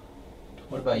 Yeah.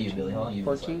 What about you, Billy? How long you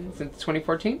been 14 since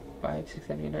 2014. 5, 6,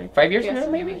 7, 8, 9. 5 years Yes.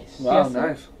 now, maybe. Nice. Wow, Yes.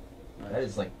 nice. That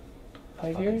is like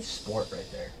 5 fucking years. sport right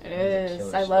there. It That a is.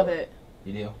 killer I love sport. it.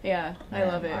 You do? Yeah, I Man,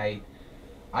 love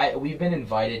it. We've been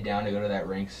invited down to go to that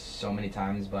rink so many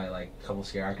times by like a couple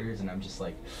scare actors, and I'm just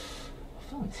like, I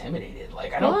feel intimidated.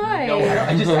 Like I don't Why? know.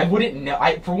 I wouldn't know.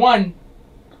 For one,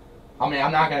 I mean,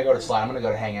 I'm not gonna go to slide. I'm gonna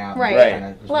go to hang out. and Right. just Right.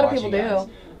 kinda just A lot of watch people you guys.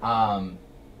 do.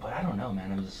 But I don't know,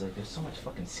 man. I'm just like, there's so much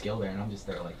fucking skill there, and I'm just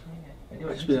there like, yeah, I do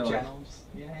a Just be YouTube like- channel.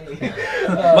 Yay.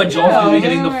 But Joel's Yeah, gonna be yeah,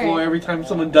 hitting the right. floor every time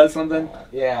someone does something.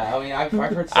 Yeah, I mean, I've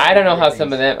heard. I don't know how great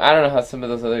some of things. them. I don't know how some of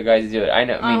those other guys do it. I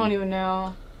know. I I don't mean, even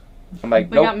know. I'm like,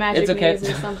 They nope, got magic it's okay. maze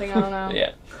or something. I don't know.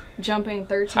 Yeah. Jumping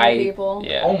 13 Height, people.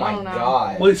 yeah. Oh I my don't know.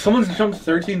 god. Wait, someone's jumped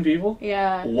 13 people?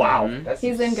 Yeah. Wow. Mhm. That's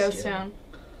He's some in Ghost skill. Town.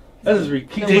 That is The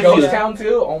ridiculous. Ghost Yeah. Town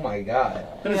too? Oh my god.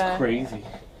 That is Yeah. crazy.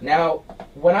 Now,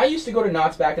 when I used to go to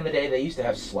Knott's back in the day, they used to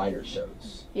have slider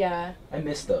shows. Yeah, I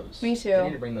miss those. Me too. They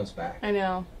need to bring those back. I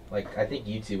know. Like, I think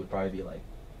you two would probably be like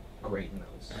great in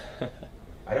those.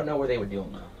 I don't know where they would do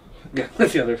them though, Yeah,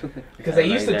 that's the other thing. because they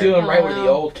Yeah, used right to do them there. right where the Oh,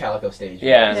 wow. old Calico stage. was.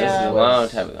 Yeah, this this is is a was long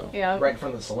time ago. Yeah. Right in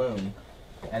front of the saloon,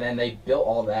 and then they built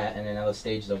all that, and then now the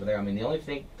stage is over there. I mean, the only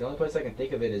place I can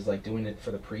think of it is like doing it for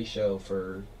the pre-show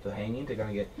for the hanging to kind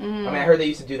of get. Mm. I mean, I heard they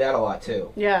used to do that a lot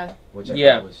too, Yeah. which I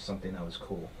Yeah. thought was something that was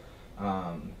cool.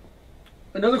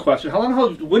 Another question.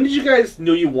 When did you guys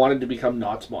know you wanted to become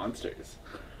Knott's Monsters?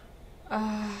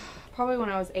 Probably when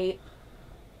I was 8.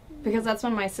 Because that's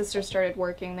when my sister started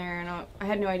working there, and I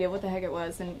had no idea what the heck it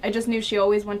was. And I just knew she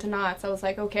always went to Knott's. I was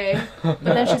like, okay. But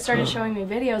then she started showing me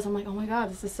videos. I'm like, oh my god,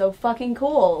 this is so fucking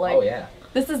cool. Like, Oh yeah.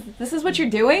 this is what you're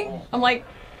doing? I'm like,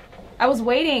 I was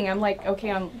waiting. I'm like, okay,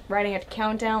 I'm writing a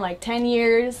countdown, like 10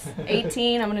 years,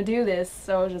 18, I'm gonna do this.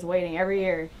 So I was just waiting every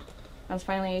year. I was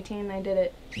finally 18 and I did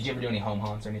it. Did you ever do any home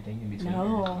haunts or anything in between?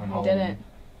 No, on I home? didn't.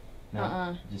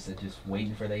 No. Just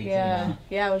waiting for the 18. Yeah,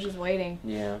 yeah, I was just waiting.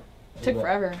 Yeah. It took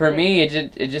forever. For me,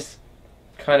 it just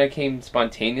kind of came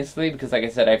spontaneously because, like I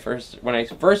said, when I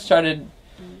first started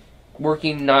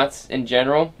working Knott's in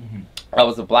general, Mhm. I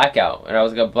was a blackout, and I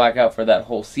was gonna blackout for that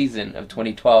whole season of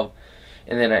 2012,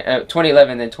 and then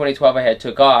 2011, then 2012 I had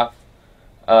took off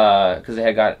because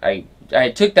I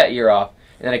had took that year off,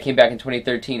 and then I came back in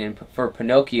 2013 for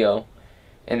Pinocchio,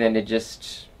 and then it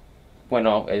just went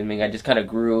off. I mean, I just kind of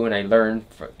grew and I learned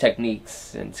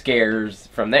techniques and scares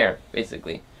from there,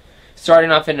 basically.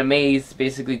 Starting off in a maze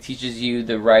basically teaches you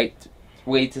the right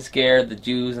way to scare, the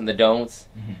do's and the don'ts.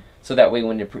 Mhm. So that way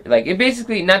when it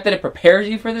basically, not that it prepares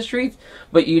you for the streets,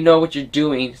 but you know what you're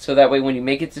doing. So that way when you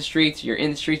make it to streets, you're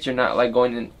in the streets, you're not like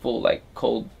going in full like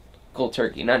cold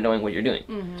turkey, not knowing what you're doing.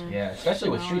 Mm-hmm. Yeah, especially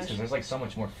with streets Knowledge. because there's like so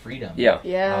much more freedom. Yeah.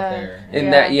 Yeah. Out there. And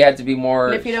Yeah. that you have to be more.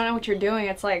 And if you don't know what you're doing,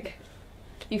 it's like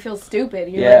you feel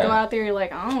stupid. You Yeah. like go out there, you're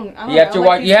like, I don't You have know to what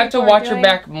watch. these You have to people are watch your doing.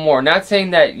 back more. Not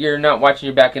saying that you're not watching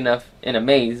your back enough in a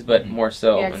maze, but Mhm. more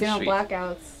so Yeah, in because you know streets.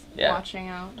 blackouts. Yeah. Watching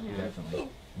out. Yeah. Definitely.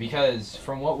 Because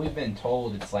from what we've been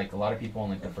told, it's like a lot of people in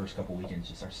like the first couple weekends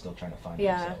just are still trying to find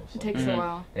Yeah, themselves. it Like, takes Mhm. a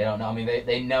while. they don't know. I mean,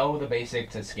 they know the basic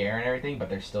to scare and everything, but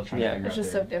they're still trying Yeah. to figure It's out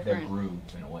just their, so their different. groove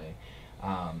in a way.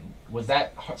 Was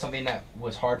that something that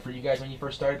was hard for you guys when you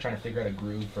first started, trying to figure out a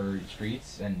groove for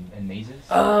streets and mazes?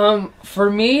 For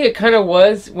me, it kind of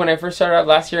was when I first started out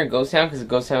last year in Ghost Town, because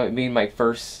Ghost Town being my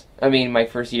first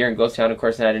year in Ghost Town, of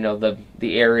course, and I didn't know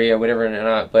the area, whatever, and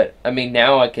not. But I mean,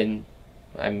 now I kind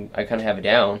of have it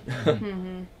down.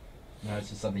 Mm-hmm. No, it's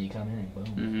just something you come in and boom.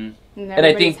 hmm And, And I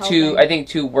everybody's think too,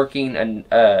 helping. working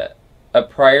a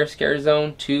prior scare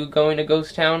zone to going to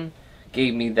Ghost Town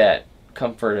gave me that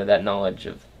comfort or that knowledge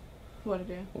of What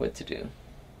to do. what to do.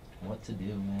 What to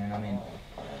do, man? I mean,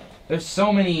 there's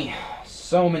so many.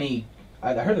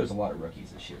 I heard there was a lot of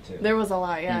rookies this year too. There was a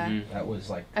lot, yeah. Mhm. That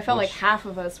was like. I felt like which half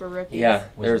of us were rookies. Yeah,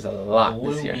 there was a lot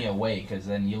blew this year. me away because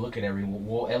then you look at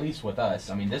well, at least with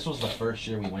us. I mean, this was the first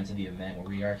year we went to the event where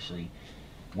we actually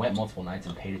went multiple nights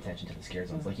and paid attention to the scare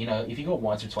zones. Like, you know, if you go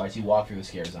once or twice, you walk through the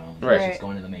scare zones. Right. It's just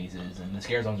going to the mazes, and the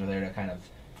scare zones are there to kind of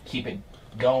keep it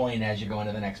going as you're going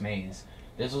to the next maze.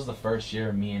 This was the first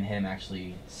year me and him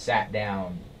actually sat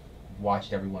down,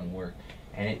 watched everyone work,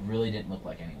 and it really didn't look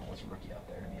like anyone was a rookie out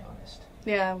there, to be honest.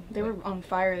 Yeah, they were on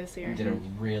fire this year. Did a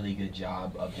really good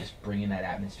job of just bringing that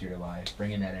atmosphere to life,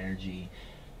 bringing that energy,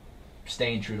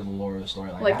 staying true to the lore of the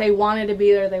storyline. Like, they wanted to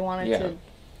be there, they wanted Yeah. to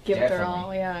give it their Definitely.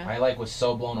 all, yeah. I like was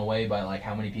so blown away by like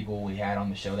how many people we had on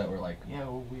the show that were like, yeah,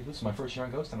 well, this is my first year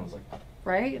on Ghost, and I was like,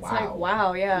 Right? It's Wow. like,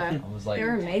 wow, yeah. I was like, They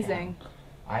were "Damn, amazing.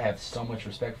 I have so much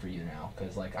respect for you now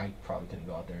because like I probably couldn't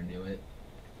go out there and do it.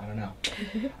 I don't know.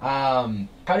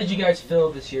 How did you guys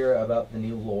feel this year about the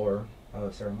new lore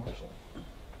of Sarah Marshall,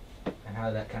 and how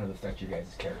did that kind of affect your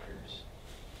guys' characters?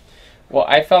 Well,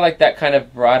 I felt like that kind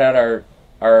of brought out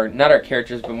our not our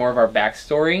characters, but more of our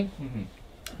backstory. Mm-hmm.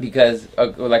 Because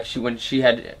like when she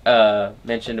had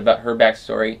mentioned about her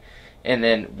backstory, and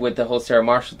then with the whole Sarah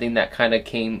Marshall thing, that kind of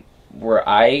came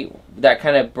that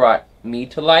kind of brought me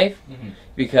to life, Mm-hmm.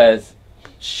 because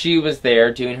she was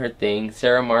there doing her thing.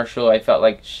 Sarah Marshall, I felt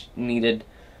like she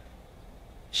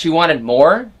wanted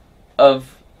more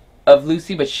of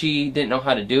Lucy, but she didn't know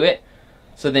how to do it.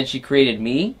 So then she created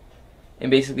me,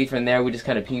 and basically from there we just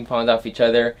kind of ping-ponged off each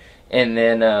other, and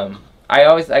then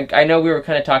I know we were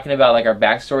kind of talking about like our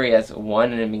backstory as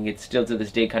one, and I mean it's still to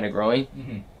this day kind of growing.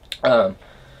 Mm-hmm.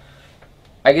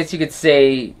 I guess you could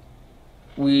say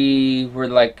we were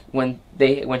like when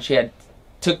she had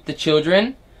took the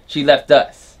children, she left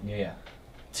us Yeah.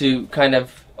 to kind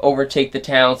of overtake the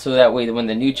town, so that way when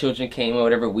the new children came or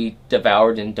whatever, we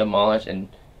devoured and demolished and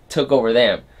took over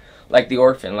them, like the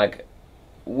orphan. Like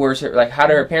where's her? Like how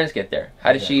did her parents get there?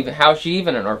 How did how is she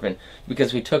even an orphan?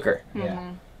 Because we took her. Yeah.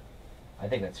 Mhm. I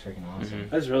think that's freaking awesome.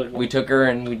 That's really cool. We took her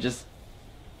and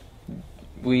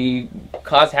we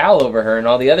caused hell over her and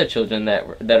all the other children that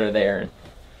are there.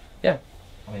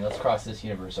 I mean, let's cross this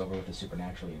universe over with the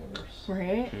supernatural universe.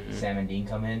 Right? Sam and Dean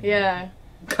come in. Yeah.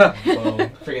 Boom.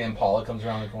 Freaking Impala comes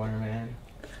around the corner, man.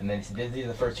 And then these are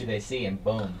the first two they see, and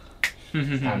boom,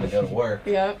 it's time to go to work.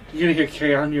 Yep. You're gonna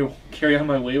hear carry on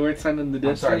my wayward son in the I'm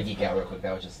distance. sorry to geek out real quick.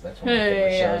 That's one of my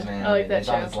favorite Yeah. shows, man. I like that it's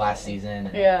on show. its last season.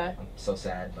 And Yeah. I'm so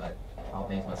sad, but all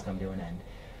things must come to an end.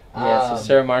 Yeah, so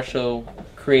Sarah Marshall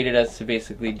created us to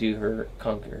basically do her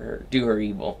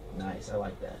evil. Nice, I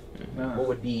like that. Ah. What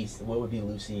would be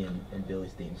Lucy and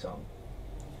Billy's theme song?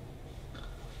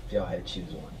 If y'all had to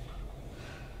choose one.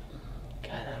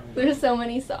 God, I don't know. There's so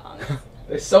many songs.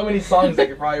 There's so many songs that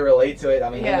could probably relate to it. I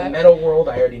mean, in Yeah. the metal world,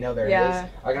 I already know there Yeah. is.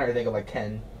 I can already think of like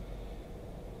 10.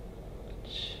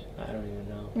 I don't even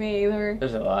know. Me either.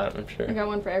 There's a lot, I'm sure. I got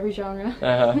one for every genre.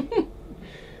 Uh-huh.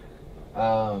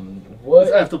 What?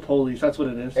 It's F the police. That's what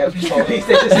it is. F the police.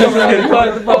 They just come around the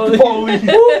corner. F the police.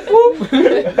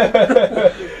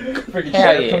 Freaking Hell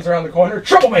sheriff yeah. comes around the corner.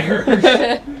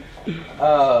 Troublemakers.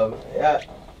 Yeah,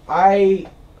 I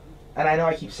know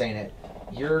I keep saying it.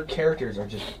 Your characters are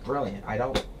just brilliant.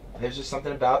 There's just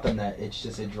something about them that it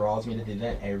draws me to the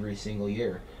event every single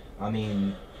year. I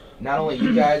mean, not only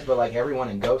you guys, but like everyone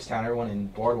in Ghost Town, everyone in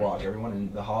Boardwalk, everyone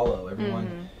in the Hollow,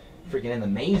 everyone freaking in the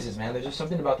mazes, man. There's just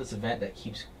something about this event that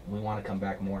we want to come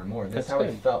back more and more. That's how good.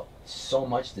 it felt so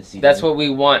much this season. That's what we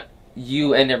want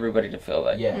you and everybody to feel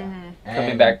like. Yeah. Coming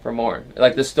And- back for more.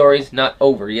 Like the story's not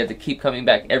over. You have to keep coming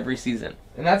back every season.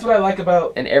 And that's what I like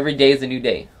about And every day is a new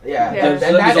day. yeah. Yeah. And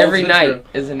that's, Every also night true.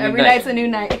 is a new Every night. night's a new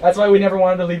night. that's why we never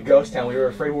wanted to leave Ghost Town. We were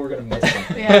afraid we were gonna miss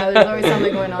something. Yeah, there's always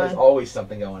something going There's on. always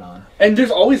something going on. And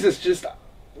there's always this just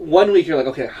 1 week you're like,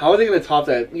 okay, how are they gonna top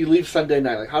that? You leave Sunday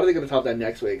night, like, how are they gonna top that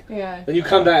next week? Yeah. Then you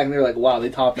come back and they're like, wow, they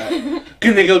topped that.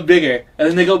 And they go bigger, and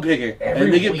then they go bigger, Every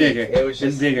and they get week, bigger, it was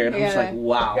and just- bigger, and I'm just Yeah. like,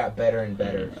 wow. It got better and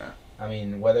better. I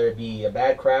mean, whether it be a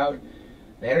bad crowd,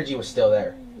 the energy was still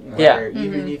there. Yeah. Whether-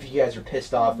 Even if you guys were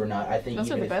pissed off or not, I think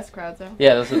Those are even the if best crowds, though.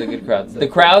 Yeah, those are the good crowds. The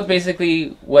crowd's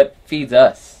basically what feeds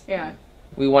us. Yeah.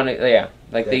 We want to,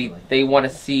 like Definitely. they want to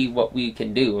see what we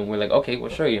can do, and we're like, okay, we'll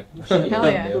show you. Hell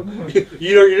yeah.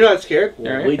 You're not scared?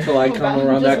 Well, Alright. wait till I come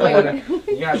around that Just corner.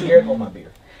 wait. You're not scared? Hold my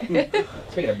beer.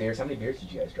 Speaking of beers, how many beers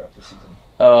did you guys drop this season?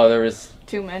 Oh, there was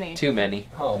Too many. too many.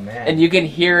 Oh man. And you can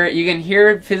hear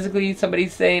it physically. Somebody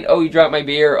saying, "Oh, you dropped my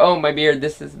beer." Oh, my beer.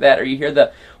 This is that. Or you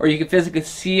hear or you can physically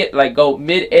see it like go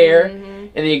mid-air,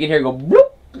 and then you can hear it go.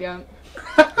 Bloop. Yeah.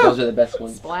 Those are the best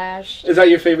ones. Splash. Is that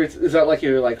your favorite? Is that like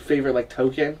your favorite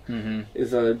token? Mm-hmm.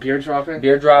 Is a beer dropping?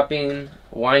 Beer dropping,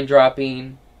 wine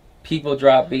dropping, people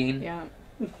dropping. Yeah.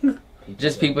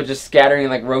 People just scattering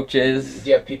like roaches.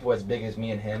 Do you have people as big as me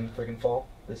and him freaking fall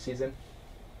this season?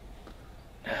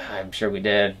 I'm sure we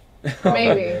did.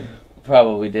 Maybe.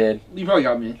 Probably did. You probably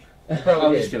got me. Probably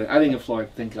I'm did. just kidding. I didn't get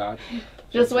floored. Thank God.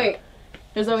 Just wait.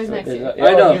 There's always next year.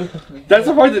 I know. That's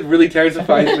the part that really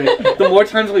terrifies me. The more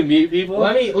times we meet people.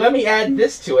 Let me add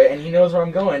this to it, and he knows where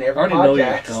I'm going. Every I already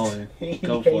podcast, know where you're going. he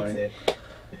Go hates for it. it.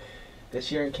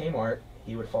 This year in Kmart,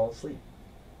 he would fall asleep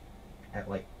at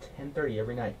 10:30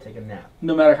 every night, take a nap.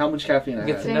 No matter how much caffeine I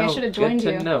Get have. to Dang, I know. should've joined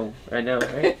Get you. to know. I know,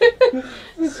 right?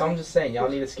 So I'm just saying, y'all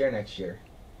need a scare next year.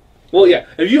 Well, yeah.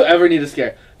 If you ever need a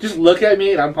scare, just look at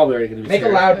me, and I'm probably already gonna be Make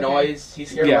scared. a loud Okay. noise.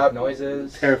 He's scared Yeah. of loud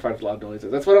noises. Terrified of loud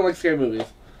noises. That's why I don't like scary movies.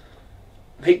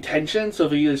 I hate tension, so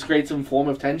if you just create some form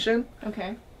of tension,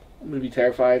 Okay. I'm gonna be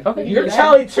terrified. Okay. You're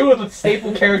telling two of the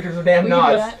staple characters of damn We can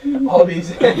knots. do All these.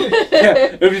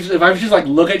 Yeah, if I just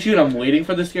look at you and I'm waiting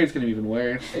for the scare, it's gonna be even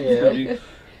worse. Yeah.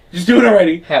 Just do it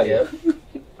already. Hell yeah.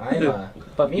 I'm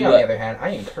Fuck me you on the up. other hand, I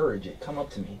encourage it. Come up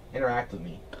to me, interact with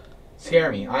me, scare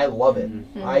me. I love it.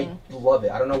 Mhm. I love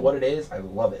it. I don't know what it is. I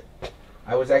love it.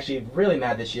 I was actually really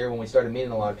mad this year when we started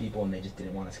meeting a lot of people and they just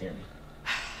didn't want to scare me.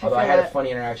 Although I had a forgot.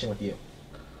 funny interaction with you.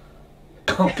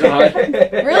 Oh God.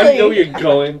 Really? I know you're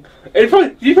going. You probably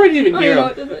didn't even Oh, hear you know him.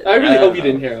 what, does it? I really hope you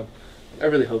didn't hear him. I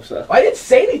really hope so. I didn't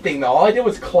say anything though. All I did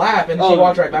was clap, and she Oh.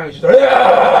 walked right by me. She's like,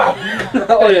 "Ah!"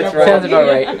 Oh, that's right. Sounds about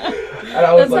right. And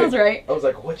I was That sounds right. I was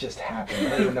like, what just happened? I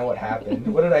don't even know what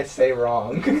happened. What did I say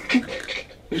wrong?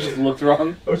 You just looked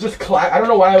wrong. I was just clap. I don't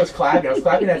know why I was clapping. I was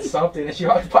clapping at something, and she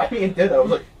walked by me and did that. I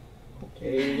was like,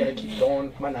 okay, you're gonna keep going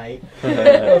with my night.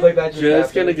 I was like, that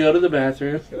Just gonna happened. go to the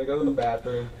bathroom. Just gonna go to the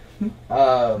bathroom.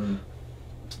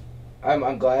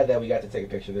 I'm glad that we got to take a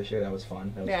picture this year. That was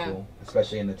fun. That was Yeah. cool.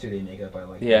 Especially in the 2-day makeup. I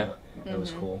liked Yeah. that. That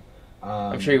was Mhm. cool.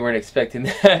 I'm sure you weren't expecting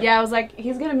that. Yeah, I was like,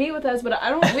 he's gonna meet with us, but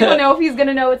we don't know if he's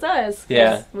gonna know it's us. 'cause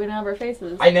Yeah. We don't have our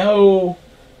faces. I know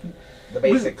the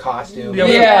basic costume. Yeah,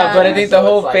 Yeah, but I think the So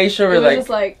whole it's like- facial it were was like, just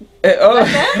like,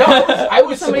 oh. No, I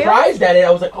was Somebody surprised at it.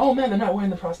 I was like, oh man, they're not wearing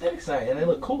the prosthetics tonight, and they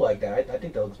look cool like that. I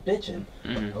think that looks bitchin'.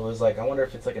 Mhm. I was like, I wonder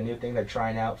if it's like a new thing they're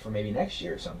trying out for maybe next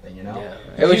year or something, you know?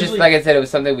 Yeah. It was just Usually- like I said. It was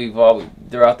something we've all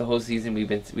throughout the whole season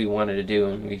we wanted to do,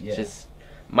 and we Yeah. just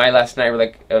my last night were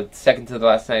like second to the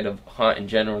last night of Haunt in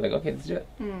general. We're like, okay, let's do it.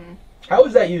 How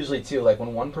is that usually too? Like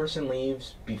when one person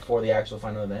leaves before the actual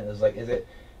final event, is like, is it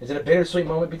a bittersweet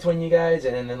moment between you guys,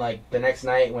 and then like the next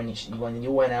night when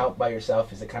you went out by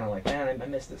yourself, is it kind of like, man, I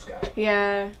miss this guy?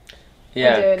 yeah.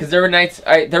 Yeah, did. because there were nights.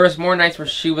 There was more nights where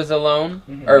she was alone,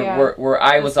 Mhm. or Yeah. where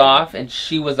I was off and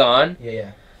she was on.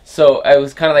 Yeah. So I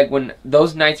was kind of like when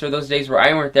those nights or those days where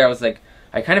I weren't there, I was like,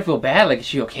 I kind of feel bad. Like, is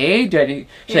she okay?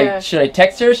 Yeah. Should I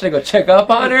text her? Should I go check up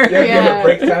on her? Yeah. Give her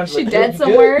break times, She like, dead "You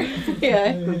somewhere? good?"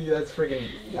 Yeah. That's freaking.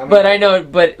 But I know,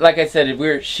 but like I said,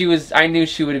 I knew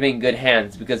she would have been in good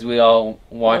hands because we all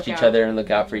watch Look each out. other and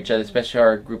look out for each other, especially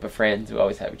our group of friends who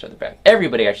always have each other back.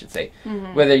 Everybody, I should say,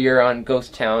 Mhm. whether you're on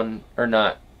Ghost Town or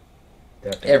not,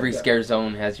 Definitely, every yeah. scare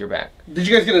zone has your back. Did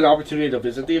you guys get an opportunity to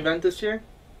visit the event this year?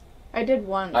 I did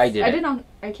once. I didn't.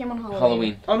 I came on Halloween.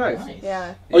 Halloween. Oh, nice.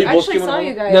 Yeah. Oh, you I both actually came on saw Halloween?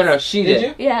 you guys. No, she Did did.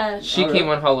 you? Yeah. She Oh, came really?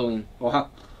 on Halloween. Wow.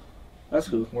 That's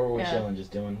cool. Where were we Yeah. chilling?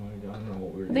 Just doing? I don't know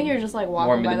what we were doing. I think you were just like walking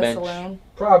Warming by the the, bench. saloon.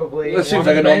 Probably. That seems warming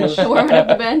like a the normal- bench. Warming up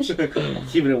the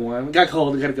bench. Keeping it warm. It got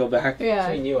cold. We gotta go back. Yeah.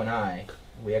 Between you and I,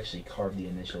 we actually carved the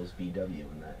initials BW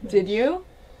in that. Did you?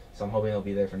 So I'm hoping they'll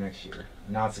be there for next year.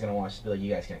 Knott's gonna watch this, be like, you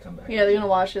guys can't come back. Yeah, they're gonna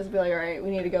watch this and be like, alright, we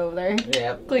need to go over there.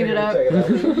 Yeah. Clean it up. Check it out.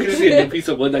 You can see a new piece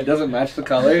of wood that doesn't match the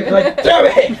color. You're like, damn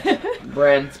it!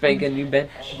 Brand spanking new bench.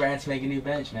 Brand's making a new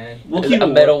bench, man. We'll keep A it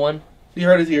metal warm. one. You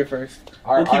heard it here first.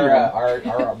 Our, We'll keep it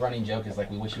our running joke is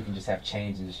like, we wish we could just have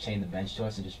chains and just chain the bench to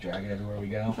us and just drag it everywhere we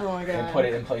go. Oh my And god. put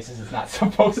it in places it's not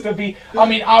supposed to be. I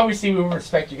mean, obviously we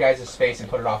respect you guys' space and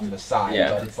put it off to the side,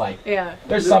 Yeah. but it's like, Yeah.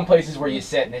 there's some places where you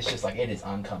sit and it's just like, it is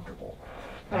uncomfortable.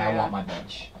 And Oh, I yeah. want my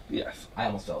bench. Yes. I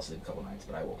almost fell asleep a couple nights,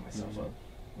 but I woke myself up.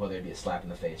 Whether it be a slap in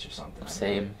the face or something.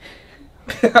 Same.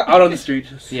 Out on the street.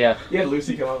 Just, Yeah. You had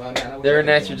Lucy come up on that. There were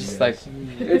nights where just like,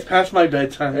 it's past my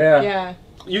bedtime. Yeah.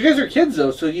 You guys are kids though,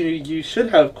 so you should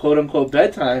have quote unquote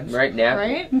bedtime. right, nap.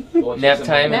 Right? Nap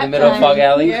time in the Nap middle of time. Fog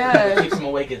Alley. Yeah. Keeps them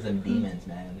awake as them demons,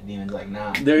 man. The demon's like,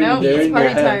 nah. They're Nope, in it's your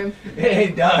party head. time. We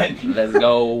ain't done. Let's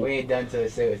go. We ain't done till we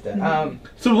say it's done.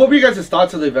 So what were you guys'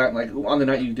 thoughts of the event, like on the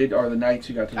night you did, or the nights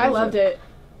you got to visit? I loved it.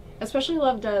 Especially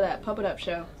loved that Puppet Up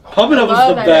show. Puppet Up was Love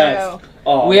the that best. show.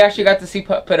 Oh. We actually got to see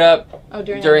Puppet Up Oh,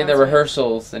 during the announcement.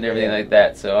 rehearsals and everything like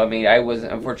that. So I mean, I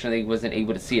unfortunately wasn't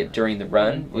able to see it during the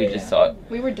run. We just saw it.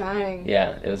 We were dying.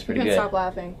 Yeah, it was We pretty couldn't good. stop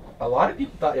laughing. A lot of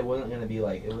people thought it wasn't gonna be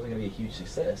a huge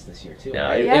success this year too. No,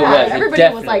 right? It Yeah, was. It everybody was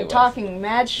definitely like was. talking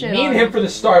mad shit. Me and on him it. for the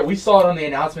start, we saw it on the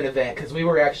announcement event because we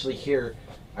were actually here,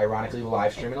 ironically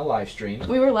live streaming a live stream.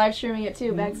 We were live streaming it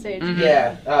too backstage. Mhm.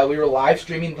 Yeah, we were live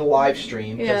streaming the live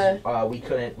stream because Yeah. we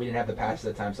didn't have the pass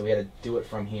at the time, so we had to do it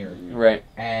from here. Right.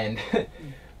 And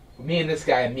me and this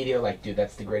guy immediately were like, dude,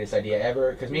 that's the greatest idea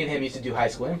ever. Because me and him used to do high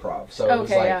school improv, so it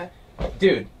was Okay, like, yeah.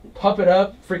 dude, Puppet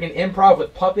Up, freaking improv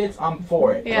with puppets, I'm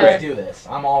for it. Yeah. Let's do this.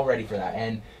 I'm all ready for that.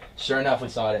 And sure enough, we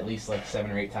saw it at least like 7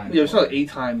 or 8 times. Yeah, we saw it 8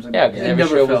 times. And Yeah, because it every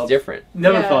never show failed. was different.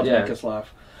 Never Yeah. failed to Yeah. make us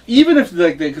laugh. Even if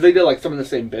because they did like some of the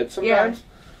same bits sometimes.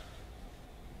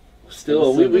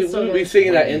 Still, It we was so be good.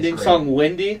 singing that Wendy's ending great. song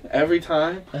 "Windy" every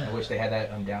time. I wish they had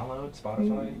that on download,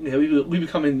 Spotify. Yeah, we be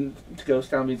coming to Ghost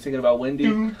Town, be singing about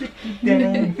Windy. We're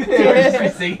just be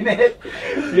singing it.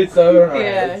 It's so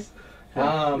Yeah.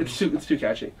 It's too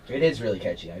catchy. It is really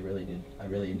catchy. I really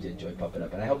did enjoy Puppet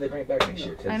Up, and I hope they bring it back next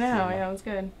year. 'Cause, I know, yeah, it was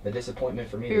good. The disappointment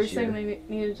for me We were this year. saying they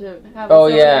needed to have Oh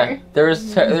us yeah, over.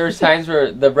 there was times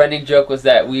where the running joke was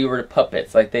that we were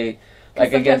puppets. Like they, like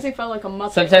I Sometimes guess we felt like a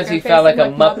Muppet. sometimes like we our felt like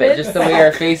faces a looked Muppet, just the way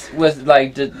our face was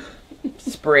like just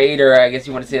sprayed, or I guess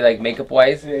you want to say like makeup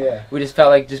wise. Yeah. We just felt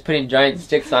like just putting giant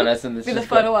sticks on us and this Be the just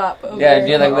photo op. Over yeah,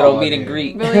 doing like Oh, little meet and dude.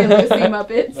 greet. Billy and Lucy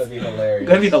Muppets. That'd be hilarious.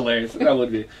 That'd be hilarious. That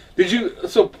would be. Did you?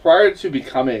 So prior to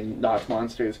becoming Not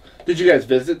Monsters, did you guys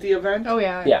visit the event? Oh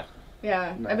yeah. Yeah.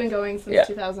 Yeah. Nice. I've been going since Yeah.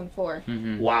 2004.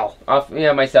 Mm-hmm. Wow.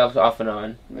 Myself off and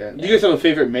on. Yeah. Do you guys have a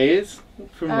favorite maze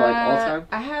from like all time?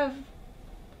 I have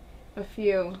a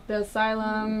few. The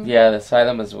Asylum. Yeah, the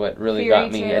Asylum is what really Fairy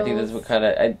got me. I think that's tales. what kind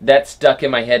of that stuck in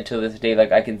my head till this day.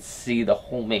 Like I can see the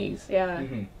whole maze. Yeah.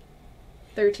 Mhm.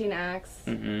 13 Acts.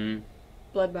 Mm-hmm.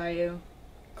 Blood Bayou.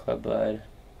 Club Blood.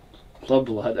 Club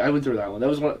Blood. I went through that one. That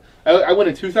was one. I went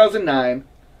in 2009,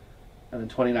 and then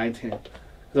 2019. 'Cause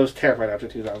I was terrified after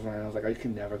 2009. I was like, I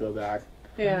can never go back.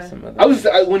 Yeah. Some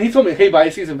other When he told me, hey, buy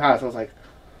a season pass, I was like,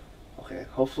 okay,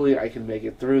 hopefully I can make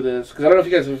it through this. Because I don't know if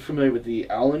you guys are familiar with the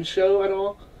Ellen show at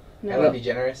all. No. Ellen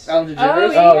DeGeneres. Ellen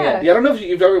DeGeneres. Oh, Oh, yeah. Yeah, I don't know if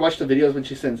you've ever watched the videos when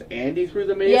she sends Andy through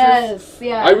the mazes. Yes.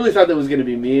 Yeah. I really thought that was going to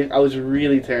be me. I was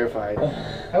really terrified.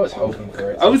 I was hoping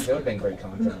for it. I was- That would have been great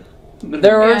content.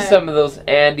 There were Yeah. some of those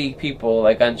Andy people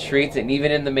like on streets and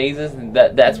even in the mazes, and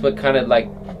that's what kind of like,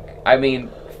 I mean,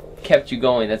 kept you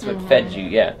going. That's what fed you.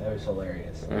 Yeah. That was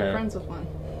hilarious. I'm Yeah. friends with one.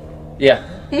 Yeah.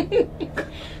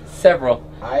 Several.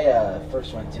 I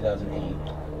first went in 2008.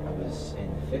 I was in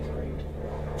 5th grade.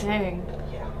 Dang.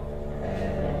 Yeah.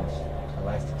 And I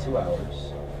lasted 2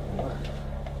 hours.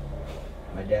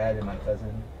 My dad and my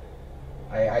cousin.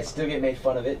 I still get made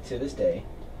fun of it to this day.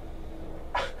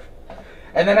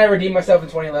 And then I redeemed myself in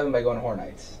 2011 by going to Horror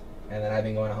Nights. And then I've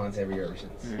been going to haunts every year ever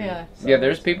since. Yeah. So- Yeah,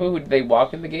 there's people who they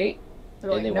walk in the gate They're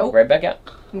and like, they nope, walk right back out.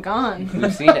 I'm gone.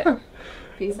 We've seen it.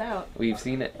 Peace out. We've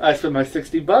seen it. I spent my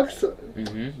 $60.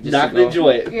 Mm-hmm. Not gonna enjoy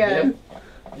it. Yeah. Yep.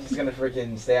 You're just gonna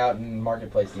freaking stay out in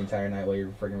Marketplace the entire night while your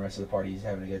freaking rest of the party's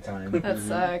having a good time. That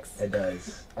sucks. It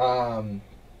does.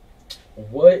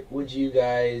 What would you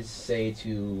guys say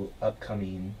to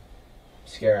upcoming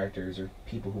scare actors or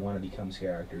people who want to become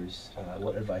scare actors?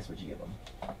 What advice would you give them?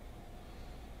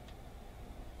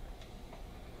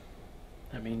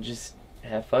 I mean, just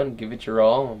have fun, give it your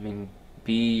all. I mean,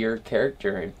 be your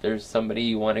character. If there's somebody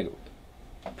you want to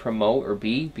promote or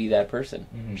be that person.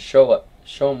 Mhm. Show up.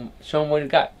 Show them what you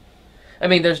got. I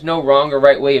mean, there's no wrong or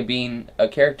right way of being a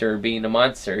character or being a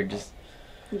monster. Just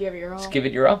Give it your all. give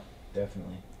it your all.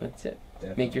 Definitely. That's it.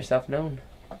 Definitely. Make yourself known.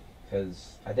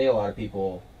 Because I think a lot of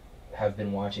people have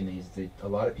been watching these. A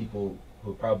lot of people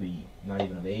who are probably not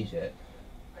even of age yet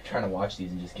are trying to watch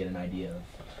these and just get an idea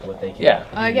of what they can. Yeah.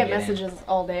 I get in. messages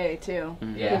all day too.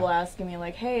 Mhm. Yeah. People asking me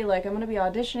like, "Hey, like I'm gonna be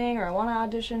auditioning, or I want to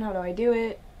audition. How do I do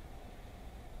it?"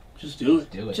 Just do it.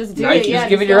 Do it. Just do Nike, it. Yeah, just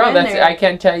give it go your all. in That's there. I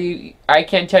can't tell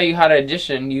you how to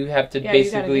audition. You have to Yeah, you gotta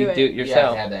basically do it. do it You have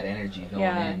yourself. to have that energy going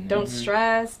Yeah. in. Don't Mhm.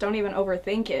 stress. Don't even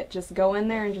overthink it. Just go in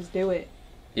there and just do it.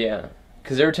 Yeah,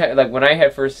 because there were times like when I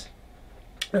had first.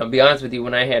 I'll be honest with you.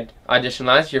 When I had auditioned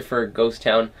last year for Ghost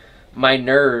Town, my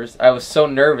nerves. I was so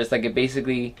nervous. Like it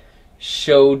basically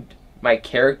showed my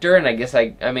character, and I guess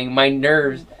I mean my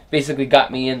nerves basically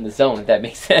got me in the zone. If that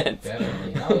makes sense.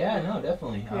 Definitely. Oh yeah, no,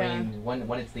 definitely. I Yeah. mean,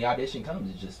 when it's the audition comes,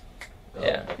 it's just go.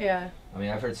 Yeah. I mean,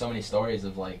 I've heard so many stories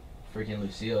of like freaking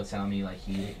Lucille telling me like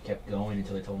he kept going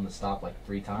until they told him to stop like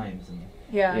 3 times and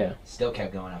Yeah. still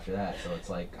kept going after that. So it's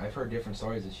like I've heard different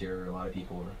stories this year where a lot of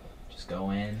people just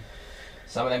go in.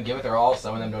 Some of them give it their all,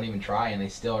 some of them don't even try, and they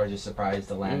still are just surprised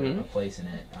to land a place in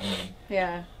it. I mean,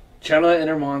 Yeah. Channel that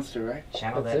inner monster, right?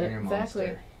 channel That's that it. inner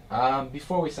Exactly. monster.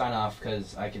 Before we sign off,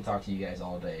 because I can talk to you guys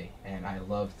all day, and I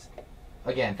loved,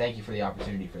 again, thank you for the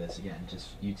opportunity for this again.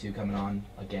 Just you two coming on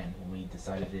again. When we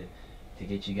decided to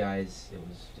get you guys, it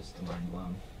was just a mind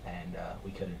blown, and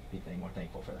we couldn't be any more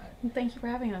thankful for that. Thank you for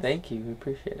having us. Thank you. We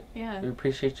appreciate it. Yeah. We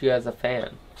appreciate you as a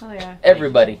fan. Oh yeah.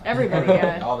 Everybody. Everybody,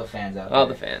 yeah. All the fans out there. All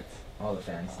the fans. All the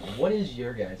fans. What is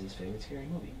your guys' favorite scary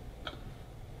movie?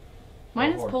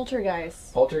 Mine Or is horror?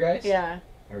 Poltergeist. Poltergeist? Yeah.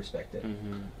 I respect it.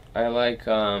 I like,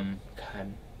 God,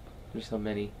 there's so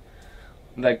many.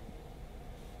 Like,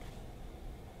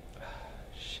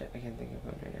 shit, I can't think of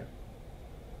one right now.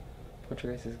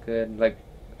 Poltergeist is good. Like,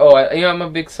 I'm a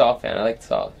big Saw fan. I like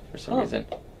Saw for some reason.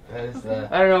 That is the...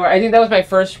 I don't know. I think that was my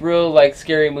first real, like,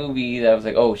 scary movie that I was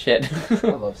like, oh, shit. I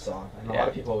love Saw. And a lot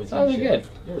of people always Saw was shit good.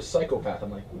 like, you're a psychopath.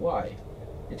 I'm like, why?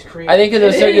 It's creative. I think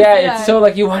because It is, it's so,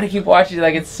 like, you want to keep watching it.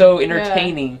 Like, it's so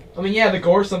entertaining. I mean, the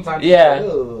gore sometimes. Yeah. Is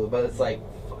like, "Ugh," but it's like,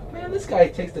 fuck, man, this guy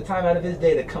takes the time out of his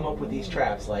day to come up with these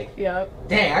traps. Like, Yep.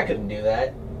 dang, I couldn't do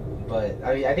that. But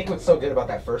I mean, I think what's so good about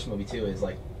that first movie too is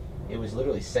like, it was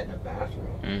literally set in a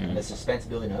bathroom, and the suspense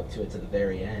building up to it to the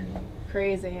very end.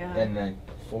 Crazy, yeah. Then the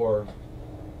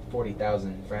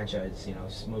 40,000 franchise,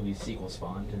 movie sequel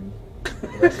spawned, and the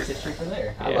rest is history from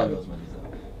there. I love those movies though.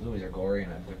 Those movies are gory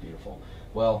and they're beautiful.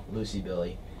 Well, Lucy,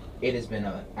 Billy, it has been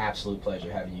an absolute pleasure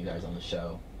having you guys on the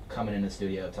show, coming in the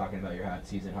studio, talking about your hot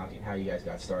season, how you guys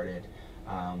got started.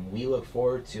 We look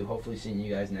forward to hopefully seeing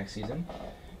you guys next season,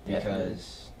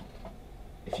 because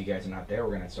if you guys are not there,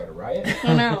 we're going to start a riot.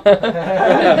 Oh,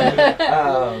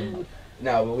 no.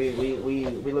 No, but we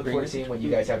look forward to seeing what you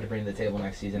guys have to bring to the table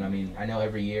next season. I mean, I know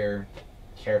every year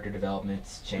character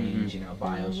developments change,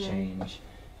 bios change.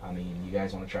 I mean, you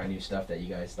guys want to try new stuff that you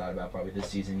guys thought about probably this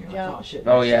season. You're like, oh shit.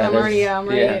 Oh yeah. I'm already yeah.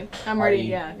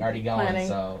 already going. planning.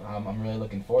 So I'm really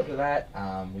looking forward to that.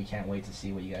 We can't wait to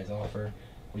see what you guys offer.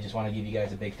 We just want to give you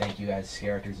guys a big thank you as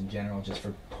characters in general, just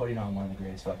for putting on one of the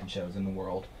greatest fucking shows in the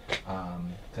world.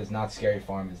 Because Not Scary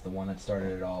Farm is the one that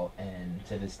started it all, and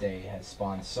to this day has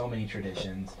spawned so many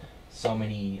traditions, so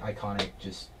many iconic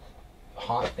just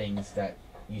haunt things that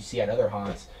you see at other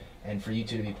haunts. And for you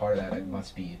two to be part of that, it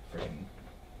must be freaking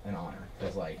an honor.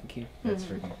 Because like, that's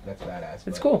badass.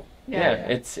 It's cool. Yeah.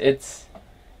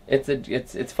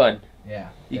 It's fun. Yeah.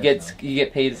 You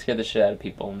get paid to scare the shit out of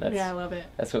people, and I love it.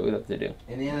 That's what we love to do.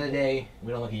 In the end of the day,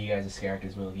 we don't look at you guys as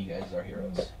characters, we look at you guys as our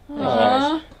heroes.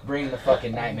 Aww. Bring the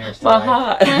fucking nightmares to My life.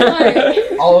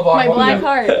 heart. All of our My black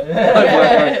heart.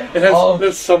 It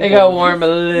got warm a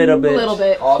little bit. A little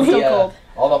bit. All Still the cold.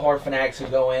 all the horror fanatics who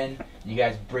go in, you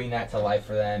guys bring that to life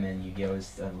for them, and you give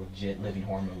us a legit living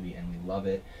horror movie, and we love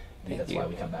it. That's why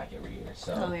we come back every year.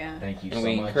 So thank you so much. And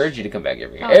we much. encourage you to come back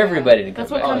every year. Oh, yeah. Everybody to come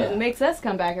That's back. what makes us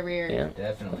come back every year. Yeah.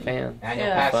 Definitely. Fan.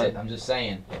 Annual pass it. I'm just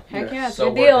saying. Heck yeah, it's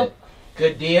So a good deal. worth it.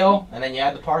 Good deal, and then you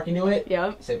add the parking to it.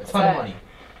 Yep. Save a ton of money.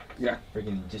 Yeah.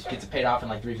 Freaking just gets it paid off in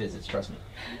like 3 visits, trust me.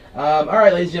 All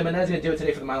right, ladies and gentlemen, that's going to do it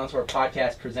today for the Mindless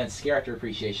Podcast presents Character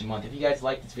Appreciation Month. If you guys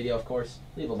like this video, of course,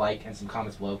 leave a like and some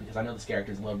comments below, because I know the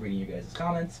characters love reading your guys'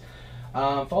 comments.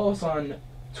 Follow us on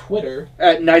Twitter.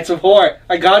 At Nights of Horror.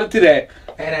 I got it today.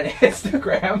 And at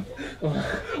Instagram.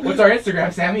 What's our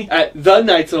Instagram, Sammy? At The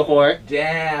Nights of Horror.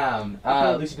 Damn.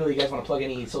 Lucy, Billy, you guys want to plug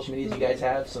any social medias you guys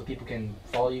have so people can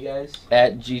follow you guys?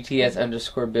 At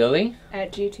GTS_Billy.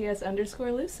 At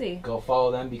GTS_Lucy. Go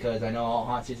follow them, because I know all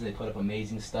haunt season they put up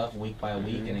amazing stuff week by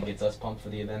week, and it gets us pumped for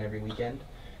the event every weekend.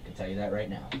 I can tell you that right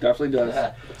now. Definitely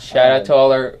does. Shout out to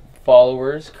all our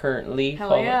followers currently.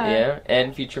 Hell yeah.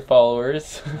 And future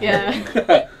followers.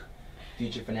 Yeah.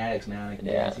 Future fanatics, man, I can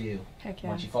guarantee you. Heck yeah.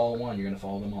 Once you follow one, you're going to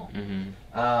follow them all.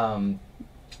 Mm-hmm.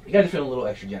 You guys are feeling a little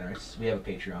extra generous. We have a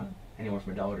Patreon, anywhere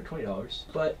from $1 to $20.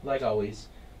 But, like always,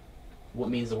 what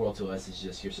means the world to us is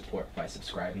just your support by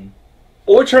subscribing.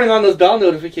 Or turning on those bell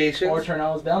notifications. Or turn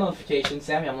on those bell notifications.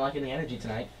 Sammy, I'm liking the energy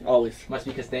tonight. Always. Must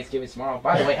be because Thanksgiving's tomorrow.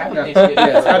 By the way, happy Thanksgiving.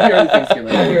 Yes, happy early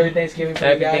Thanksgiving. Happy early Thanksgiving for you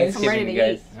Happy guys. Thanksgiving, I'm ready to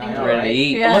guys. eat. I know, Ready right? to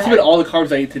eat. Yeah. It must have been all the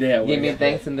carbs I ate today at work. Give me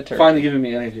thanks in the turkey. Finally giving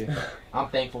me energy. I'm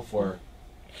thankful for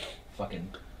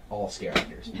fucking all scare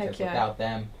actors, because Heck yeah. without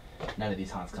them, none of these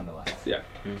haunts come to life. Yeah.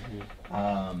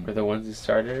 We're the ones who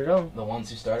started it all. The ones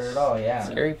who started it all, yeah.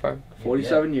 Scary Farm.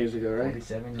 47 years ago, right?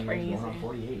 47 years, Crazy. going on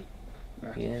 48. Yeah.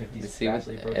 50's Let's see what,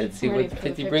 fastly approaching. let's see Ready what for the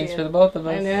 50 brings 50th. for the both of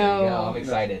us. I know. There you go. I'm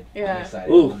excited. Yeah. I'm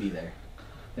excited. Ooh. We'll be there.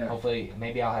 Yeah. Hopefully,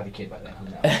 maybe I'll have a kid by then. Who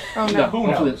knows? Oh No, no. Who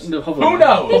hopefully- knows? no, hopefully Who not.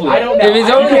 knows? Hopefully I not. don't know. If he's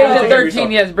I over the don't age of know.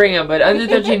 13, yes, bring him. But under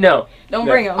 13, no. Don't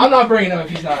Yeah. bring him. I'm not bringing him if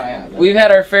he's not. We've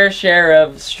had our fair share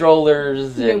of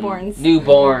strollers and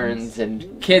Newborns.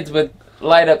 and kids with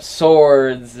light up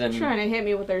swords and. Trying to hit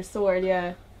me with their sword,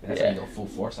 yeah. That's Yeah. when you go full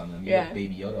force on them. You Yeah. have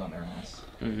Baby Yoda on their ass.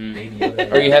 Mhm. Baby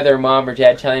Yoda. Or you have their mom or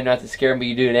dad telling you not to scare them, but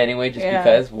you do it anyway just Yeah.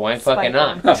 because. Why fucking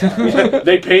Spite not?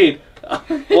 They paid.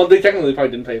 Well, they technically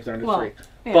probably didn't pay if they're under Well, 3.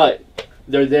 yeah. But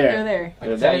they're there. They're there. I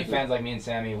can tell you, fans like me and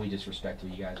Sammy, we just respect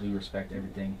you guys. We respect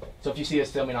everything. So if you see us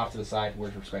filming off to the side, we're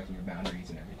respecting your boundaries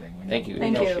and everything. We know, Thank you.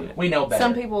 Thank know, you. We know better.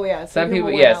 Some people, yeah. Some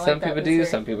people, will yeah, not some like that, people but do, sir,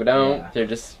 some people don't. Yeah. They're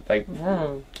just like,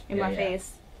 in my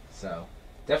face. So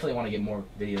definitely want to get more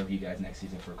video of you guys next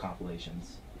season for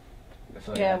compilations. I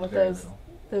feel like I Yeah, have with very those little.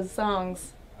 those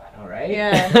songs. All right.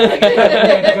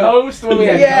 Yeah. Ghost. When we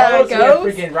had Yeah, Ghost. We had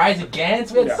Ghost. freaking Rise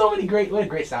Against. We had Yeah. so many great. We had a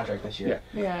great soundtrack this year.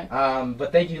 Yeah.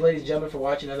 But thank you, ladies and gentlemen, for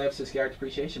watching another episode of Character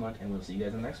Appreciation Month, and we'll see you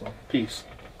guys in the next one. Peace.